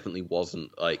 It definitely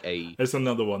wasn't like a... It's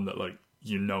another one that, like,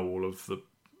 you know all of the...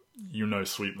 You know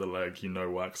sweep the leg, you know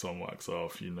wax on, wax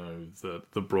off, you know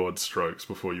the broad strokes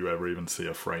before you ever even see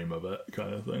a frame of it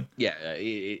kind of thing. Yeah,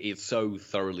 it's so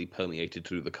thoroughly permeated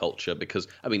through the culture because,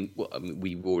 I mean,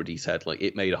 we've already said, like,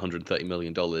 it made $130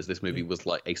 million. This movie was,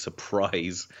 like, a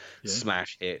surprise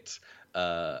smash hit.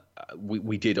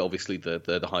 We did obviously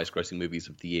the highest grossing movies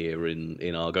of the year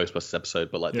in our Ghostbusters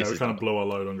episode, but like this we kind of blew our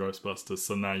load on Ghostbusters,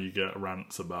 so now you get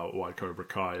rants about why Cobra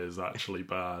Kai is actually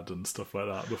bad and stuff like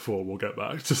that before we'll get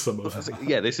back to some of that.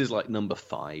 Yeah, this is like number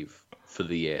 5 for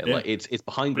the year. Like it's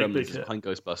behind Gremlins, it's behind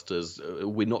Ghostbusters.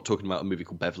 We're not talking about a movie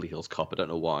called Beverly Hills Cop. I don't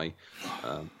know why.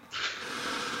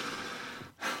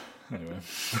 Anyway,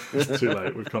 it's too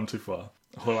late. We've come too far.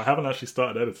 Although I haven't actually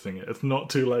started editing it. It's not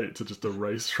too late to just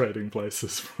erase Trading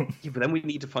Places from... Yeah, but then we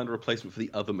need to find a replacement for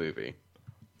the other movie.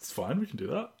 It's fine, we can do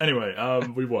that. Anyway,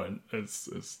 we won't.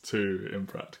 It's too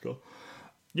impractical.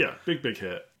 Yeah, big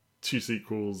hit. 2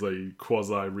 sequels, a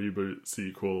quasi-reboot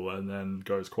sequel, and then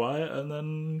goes quiet, and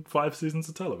then 5 seasons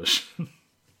of television.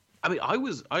 I mean, I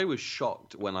was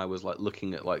shocked when I was like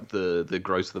looking at like the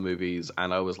gross of the movies,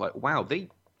 and I was like, wow, they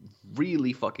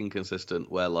really fucking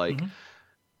consistent. Where like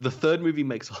the third movie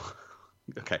makes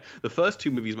okay, the first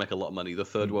 2 movies make a lot of money. The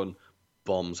third one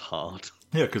bombs hard.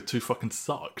 Yeah, because 2 fucking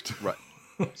sucked. Right.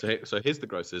 So here's the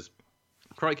grosses.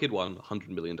 Karate Kid 1, $100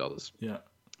 million. Yeah.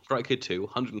 Karate Kid 2,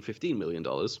 $115 million.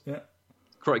 Yeah.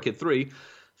 Karate Kid 3,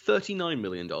 $39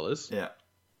 million. Yeah.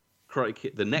 Karate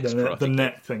Kid, the next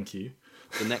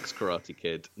Karate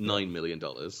Kid, $9 million.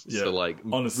 Yeah. So, like,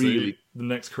 honestly, really... the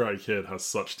next Karate Kid has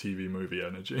such TV movie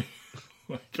energy.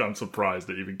 Like, I'm surprised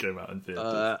it even came out in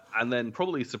theaters. And then,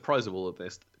 probably surprise of all of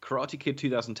this, Karate Kid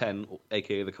 2010,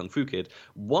 aka the Kung Fu Kid,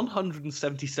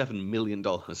 $177 million at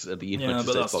the United States.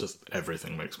 Yeah, but that's just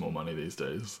everything makes more money these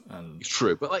days. And it's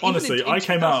true, but like, honestly, I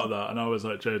came out of that and I was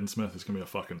like, Jaden Smith is gonna be a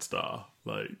fucking star.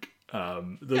 Like,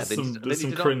 there's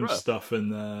some cringe stuff in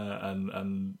there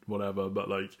and whatever, but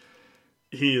like,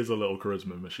 he is a little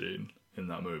charisma machine in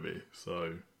that movie.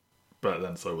 So. But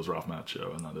then so was Ralph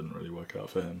Macchio, and that didn't really work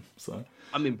out for him. So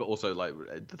I mean, but also like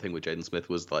the thing with Jaden Smith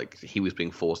was like he was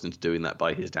being forced into doing that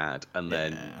by his dad, and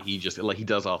then he just like he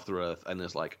does After Earth, and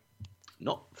is like,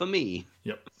 not for me.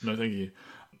 Yep, no, thank you.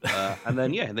 And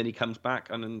then he comes back,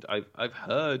 and I've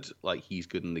heard like he's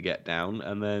good in The Get Down,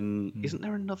 and then isn't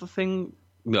there another thing?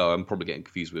 No, I'm probably getting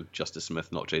confused with Justice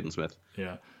Smith, not Jaden Smith.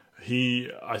 Yeah,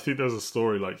 I think there's a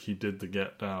story like he did The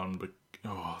Get Down, but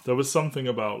there was something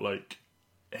about like.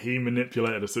 He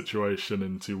manipulated a situation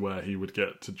into where he would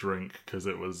get to drink because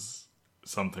it was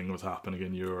something was happening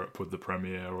in Europe with the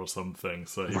premiere or something,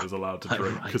 so he was allowed to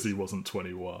drink because he wasn't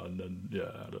 21, and yeah,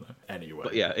 I don't know. Anyway.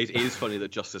 But yeah, it is funny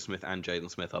that Justice Smith and Jaden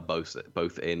Smith are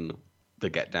both in The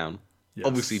Get Down. Yes.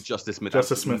 Obviously, Justice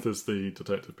Smith is the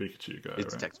Detective Pikachu guy, is right?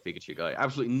 Detective Pikachu guy.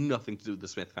 Absolutely nothing to do with the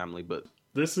Smith family, but...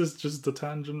 This is just the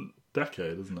tangent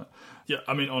decade, isn't it? Yeah,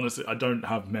 I mean, honestly, I don't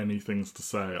have many things to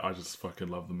say. I just fucking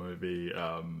love the movie.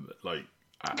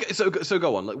 So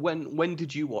go on. Like, when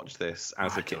did you watch this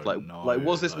as a kid? Like,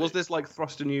 was this like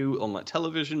thrust on you on like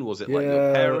television? Was it like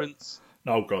your parents?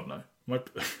 Oh God, no. My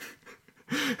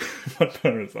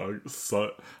parents are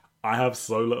so. I have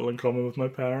so little in common with my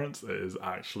parents. It is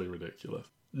actually ridiculous.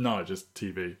 No, just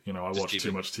TV. You know, I watched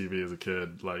too much TV as a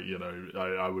kid. Like, you know,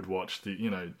 I would watch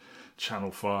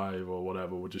Channel 5 or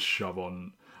whatever would just shove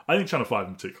on. I think Channel 5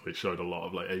 in particular showed a lot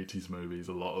of like 80s movies,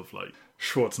 a lot of like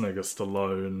Schwarzenegger,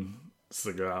 Stallone,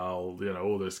 Seagal, you know,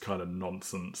 all this kind of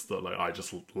nonsense that like I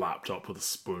just lapped up with a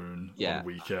spoon on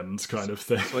weekends kind of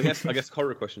thing. So I guess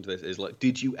horror question to this is like,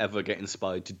 did you ever get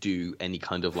inspired to do any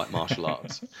kind of like martial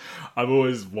arts? I've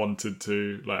always wanted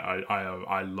to. Like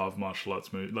I love martial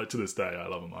arts movies. Like to this day, I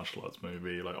love a martial arts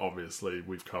movie. Like obviously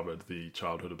we've covered the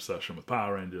childhood obsession with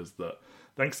Power Rangers that,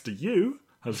 thanks to you,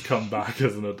 has come back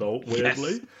as an adult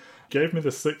weirdly. Yes. Gave me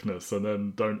the sickness and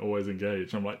then don't always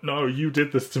engage. I'm like, no, you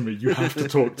did this to me. You have to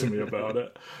talk to me about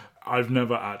it. I've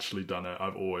never actually done it.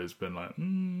 I've always been like,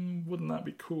 wouldn't that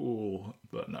be cool?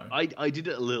 But no. I did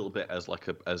it a little bit as like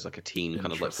a teen,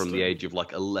 kind of like from the age of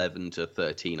like 11 to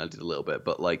 13. I did a little bit,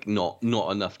 but like not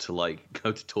enough to like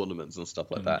go to tournaments and stuff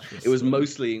like that. It was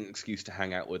mostly an excuse to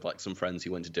hang out with like some friends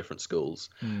who went to different schools.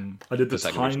 I did the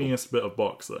tiniest bit of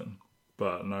boxing.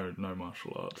 But no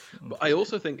martial arts. But I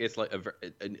also think it's like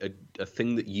a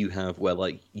thing that you have where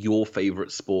like your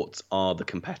favourite sports are the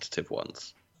competitive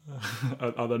ones.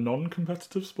 Are there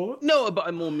non-competitive sports? No, but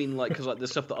I more mean like because like the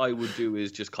stuff that I would do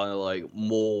is just kind of like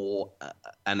more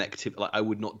an active. Like I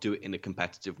would not do it in a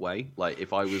competitive way. Like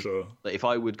if I was like, if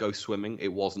I would go swimming,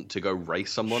 it wasn't to go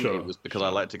race someone. It was because I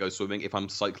like to go swimming. If I'm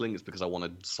cycling, it's because I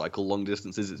want to cycle long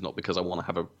distances. It's not because I want to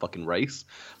have a fucking race.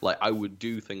 Like I would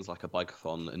do things like a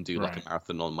bikeathon and do like a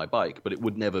marathon on my bike, but it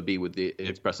would never be with the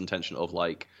express intention of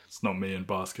like it's not me in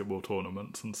basketball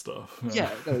tournaments and stuff. Yeah,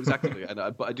 no, exactly.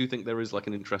 But I do think there is like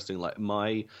an interesting like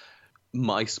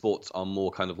my sports are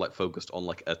more kind of like focused on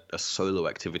like a solo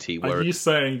activity. Where are you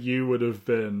saying you would have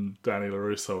been Danny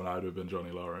LaRusso and I would have been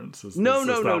Johnny Lawrence? Is no,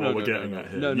 what we're getting at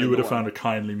here? You would have found a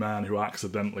kindly man who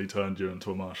accidentally turned you into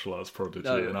a martial arts prodigy,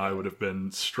 and I would have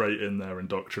been straight in there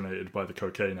indoctrinated by the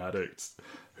cocaine addict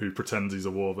who pretends he's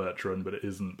a war veteran but it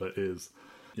isn't, but is.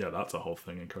 Yeah, that's a whole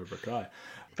thing in Cobra Kai.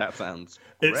 That sounds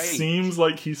great. It seems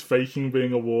like he's faking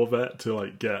being a war vet to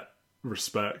like get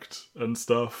respect and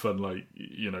stuff and like,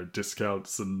 you know,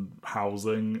 discounts and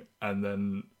housing, and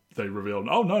then they revealed,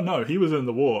 oh no, he was in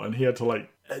the war and he had to like,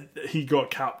 he got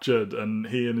captured and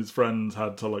he and his friends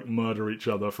had to like murder each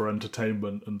other for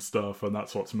entertainment and stuff, and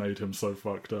that's what's made him so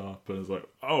fucked up. And it's like,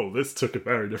 oh, this took a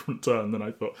very different turn than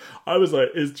I thought. I was like,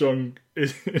 is John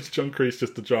Kreese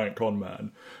just a giant con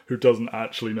man who doesn't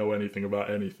actually know anything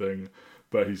about anything,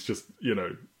 but he's just, you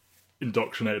know,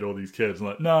 indoctrinated all these kids? And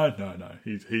like, no,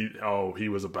 he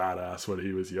was a badass when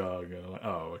he was young. And I'm like,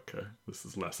 oh, okay, this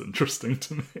is less interesting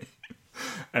to me.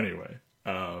 Anyway,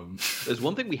 there's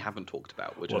one thing we haven't talked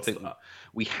about, which I think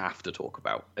we have to talk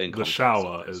about. The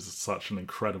shower is such an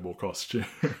incredible costume.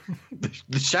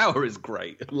 The shower is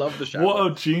great. I love the shower.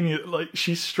 What a genius! Like,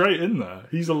 she's straight in there.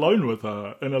 He's alone with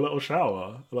her in a little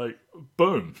shower. Like,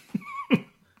 boom.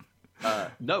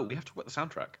 No, we have to talk about the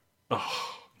soundtrack.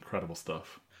 Oh, incredible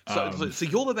stuff. So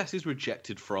You're the Best is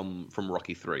rejected from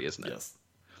Rocky 3, isn't it? Yes.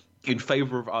 In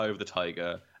favour of Eye of the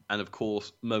Tiger, and of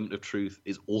course, Moment of Truth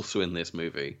is also in this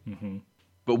movie. Mm-hmm.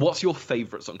 But what's your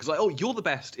favourite song? Because like, You're the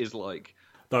Best is like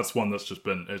that's one that's just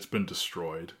been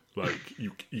destroyed. Like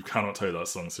you cannot take that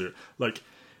song seriously. Like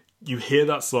you hear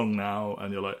that song now,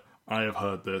 and you're like, I have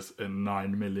heard this in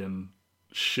 9 million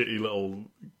shitty little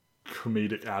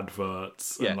comedic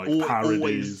adverts and like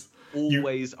parodies.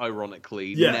 Always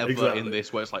ironically, never exactly. In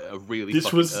this where it's like a really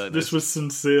this was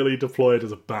sincerely deployed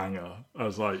as a banger. I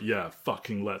was like, yeah,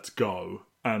 fucking let's go.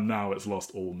 And now it's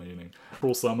lost all meaning.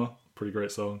 Cruel Summer, pretty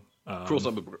great song. Cruel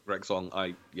Summer, great song.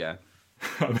 I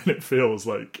mean, it feels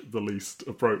like the least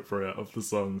appropriate of the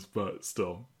songs, but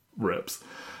still rips.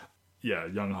 Yeah,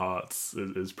 Young Hearts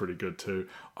is pretty good too.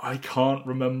 I can't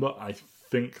remember. I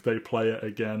think they play it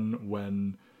again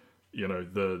when, you know,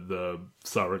 the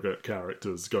surrogate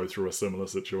characters go through a similar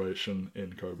situation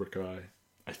in Cobra Kai.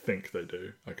 I think they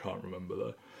do. I can't remember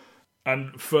though.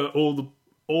 And for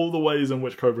all the ways in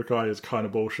which Cobra Kai is kind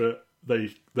of bullshit,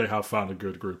 they have found a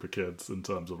good group of kids in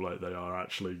terms of like they are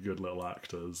actually good little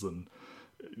actors and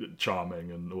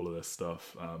charming and all of this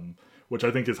stuff, which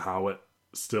I think is how it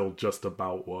still just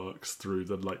about works through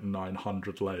the like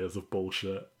 900 layers of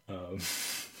bullshit.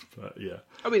 But yeah,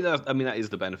 I mean that is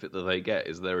the benefit that they get,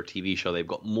 is they're a TV show. They've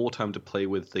got more time to play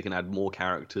with. They can add more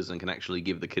characters and can actually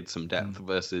give the kids some depth.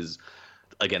 Versus,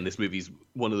 again, this movie's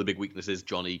one of the big weaknesses.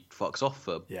 Johnny fucks off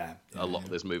for a lot of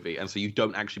this movie, and so you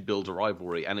don't actually build a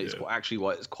rivalry. And it's actually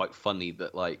why it's quite funny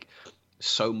that like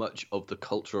so much of the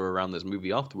culture around this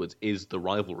movie afterwards is the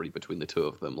rivalry between the two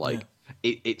of them. Like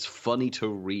it's funny to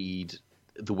read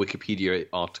the Wikipedia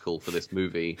article for this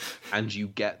movie, and you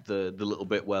get the little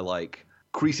bit where like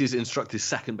Creasy's instructed his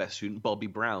second best student, Bobby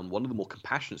Brown, one of the more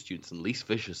compassionate students and least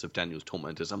vicious of Daniel's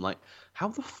tormentors. I'm like, how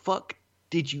the fuck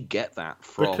did you get that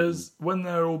from? Because when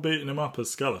they're all beating him up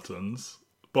as skeletons,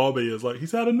 Bobby is like,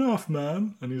 he's had enough,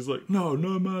 man. And he's like, no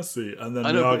mercy. And then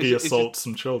Miyagi assaults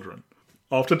some children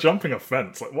after jumping a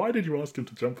fence. Like, why did you ask him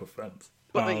to jump a fence?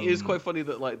 But it is quite funny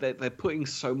that like they're putting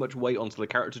so much weight onto the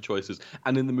character choices,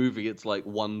 and in the movie it's like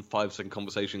 1 5-second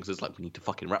conversation because it's like, we need to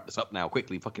fucking wrap this up now,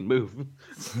 quickly, fucking move.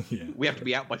 We have to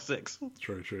be out by 6.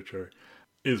 True.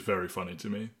 It's very funny to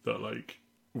me that like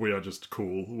we are just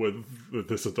cool with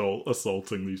this adult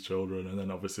assaulting these children, and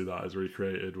then obviously that is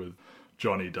recreated with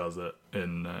Johnny does it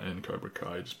in Cobra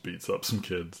Kai, just beats up some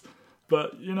kids.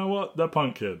 But you know what? They're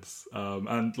punk kids.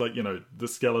 And, like, you know, the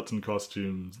skeleton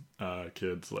costumes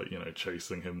kids, like, you know,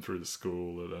 chasing him through the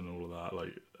school and all of that.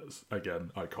 Like,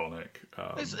 again, iconic.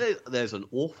 There's an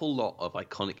awful lot of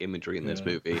iconic imagery in this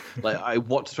movie. Like, I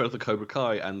watched Straight Outta Cobra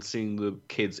Kai and seeing the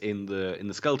kids in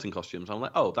the skeleton costumes, I'm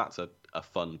like, oh, that's a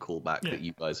fun callback that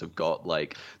you guys have got.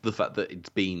 Like, the fact that it's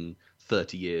been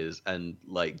 30 years and,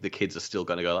 like, the kids are still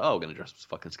going to go, oh, we're going to dress up as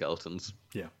fucking skeletons.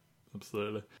 Yeah.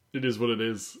 Absolutely, it is what it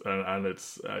is, and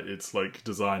it's like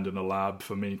designed in a lab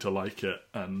for me to like it,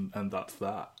 and that's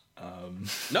that.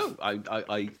 No,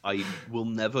 I will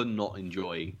never not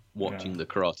enjoy watching The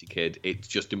Karate Kid. It's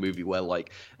just a movie where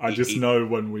like I just know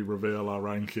when we reveal our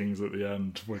rankings at the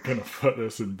end, we're gonna put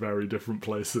this in very different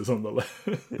places on the list.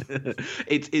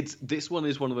 it's this one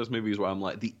is one of those movies where I'm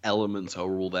like, the elements are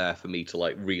all there for me to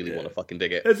like really want to fucking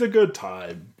dig it. It's a good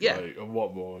time. Yeah. Like,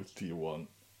 what more do you want?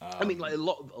 I mean, like a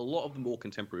lot of the more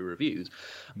contemporary reviews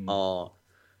are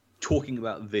talking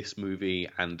about this movie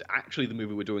and actually the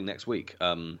movie we're doing next week.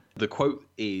 The quote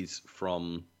is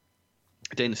from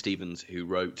Dana Stevens, who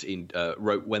wrote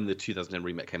when the 2010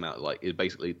 remake came out. Like, it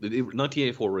basically, the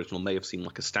 1984 original may have seemed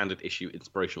like a standard issue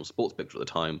inspirational sports picture at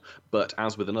the time, but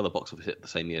as with another box office hit the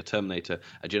same year, Terminator: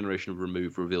 A Generation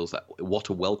Removed, reveals that what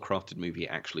a well-crafted movie it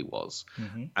actually was.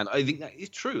 And I think that is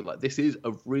true. Like, this is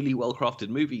a really well-crafted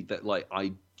movie that, like,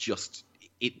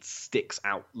 it sticks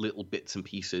out little bits and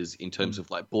pieces in terms of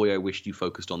like, boy, I wished you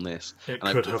focused on this. It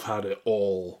could have had it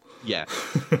all. Yeah,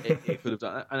 it could have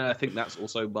done. And I think that's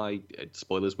also my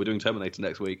spoilers. We're doing Terminator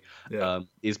next week.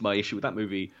 Is my issue with that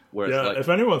movie? Where it's like, if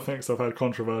anyone thinks I've had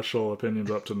controversial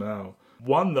opinions up to now,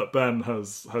 one that Ben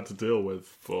has had to deal with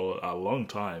for a long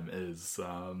time is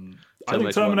I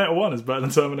think Terminator 1 is better than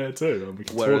Terminator 2. And we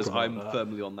can whereas talk about I'm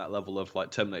firmly on that level of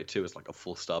like Terminator 2 is like a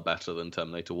full star better than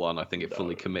Terminator 1. I think it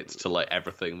fully commits to like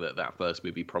everything that first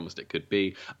movie promised it could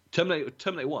be.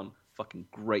 Terminator 1, fucking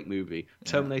great movie.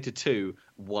 Terminator 2,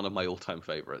 one of my all-time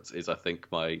favorites, is I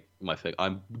think my thing.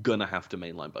 I'm gonna have to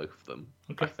mainline both of them.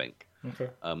 Okay. I think. Okay.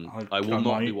 I will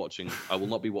not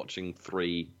be watching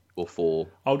 3 or 4.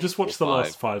 I'll just watch the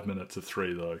last 5 minutes of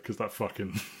 3 though, because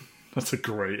that's a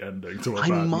great ending to a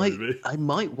bad movie. I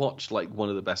might watch like one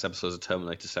of the best episodes of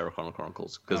Terminator: Sarah Connor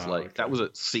Chronicles, because that was a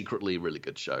secretly really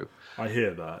good show. I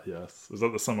hear that. Yes, is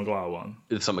that the Summer Glau one?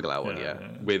 The Summer Glau one, yeah.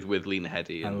 With Lena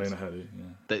Headey and Lena Headey.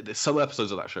 Yeah. Some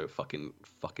episodes of that show fucking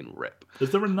rip.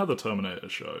 Is there another Terminator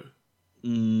show?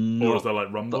 Or is there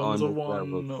like rumblings of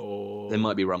one? Or there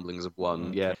might be rumblings of one.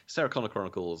 Okay. Yeah, Sarah Connor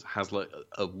Chronicles has like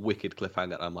a wicked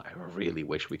cliffhanger. I'm like, I really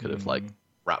wish we could have like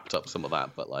wrapped up some of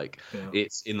that, but like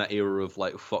it's in that era of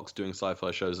like Fox doing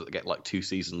sci-fi shows that get like 2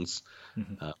 seasons.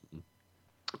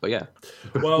 But yeah,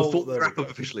 well, before we wrap up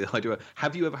officially,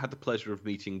 have you ever had the pleasure of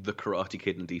meeting the Karate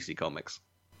Kid in DC Comics?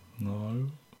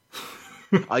 No.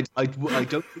 I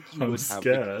don't think you would have.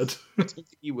 Scared. I don't think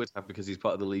you would have, because he's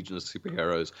part of the Legion of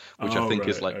Superheroes, which I think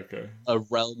is like a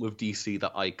realm of DC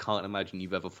that I can't imagine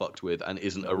you've ever fucked with, and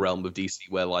isn't a realm of DC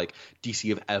where like DC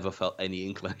have ever felt any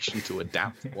inclination to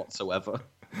adapt whatsoever.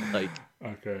 Like,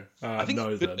 I think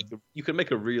you could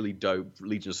make a really dope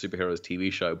Legion of Superheroes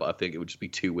TV show, but I think it would just be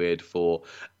too weird for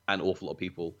an awful lot of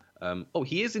people.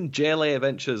 He is in JLA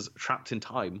Adventures Trapped in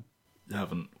Time.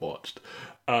 haven't watched.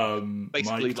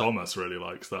 Basically, Mike Thomas really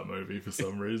likes that movie for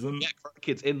some reason. Yeah, Karate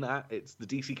Kid's in that. It's the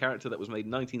DC character that was made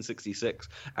in 1966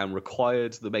 and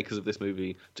required the makers of this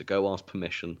movie to go ask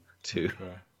permission to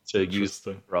use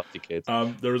Karate Kid.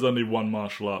 There is only one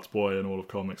martial arts boy in all of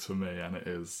comics for me, and it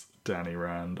is Danny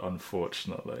Rand,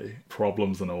 unfortunately.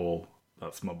 Problems and all,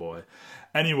 that's my boy.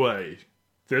 Anyway,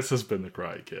 this has been The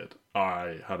Karate Kid.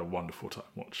 I had a wonderful time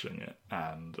watching it,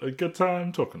 and a good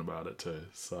time talking about it too.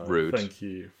 So Rude. Thank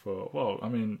you for... Well, I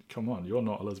mean, come on, you're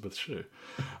not Elizabeth Shue.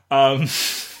 Anyway.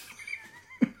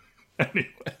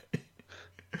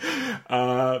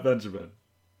 Benjamin,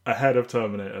 ahead of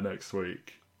Terminator next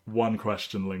week, one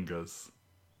question lingers.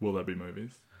 Will there be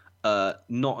movies?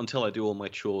 Not until I do all my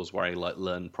chores where I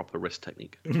learn proper wrist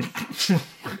technique.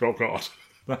 Oh God,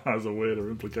 that has a weirder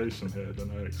implication here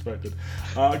than I expected.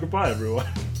 Goodbye, everyone.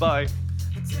 Bye.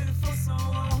 I did it for so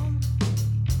long,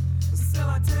 still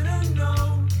I didn't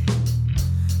know,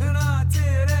 and I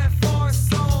did it for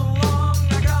so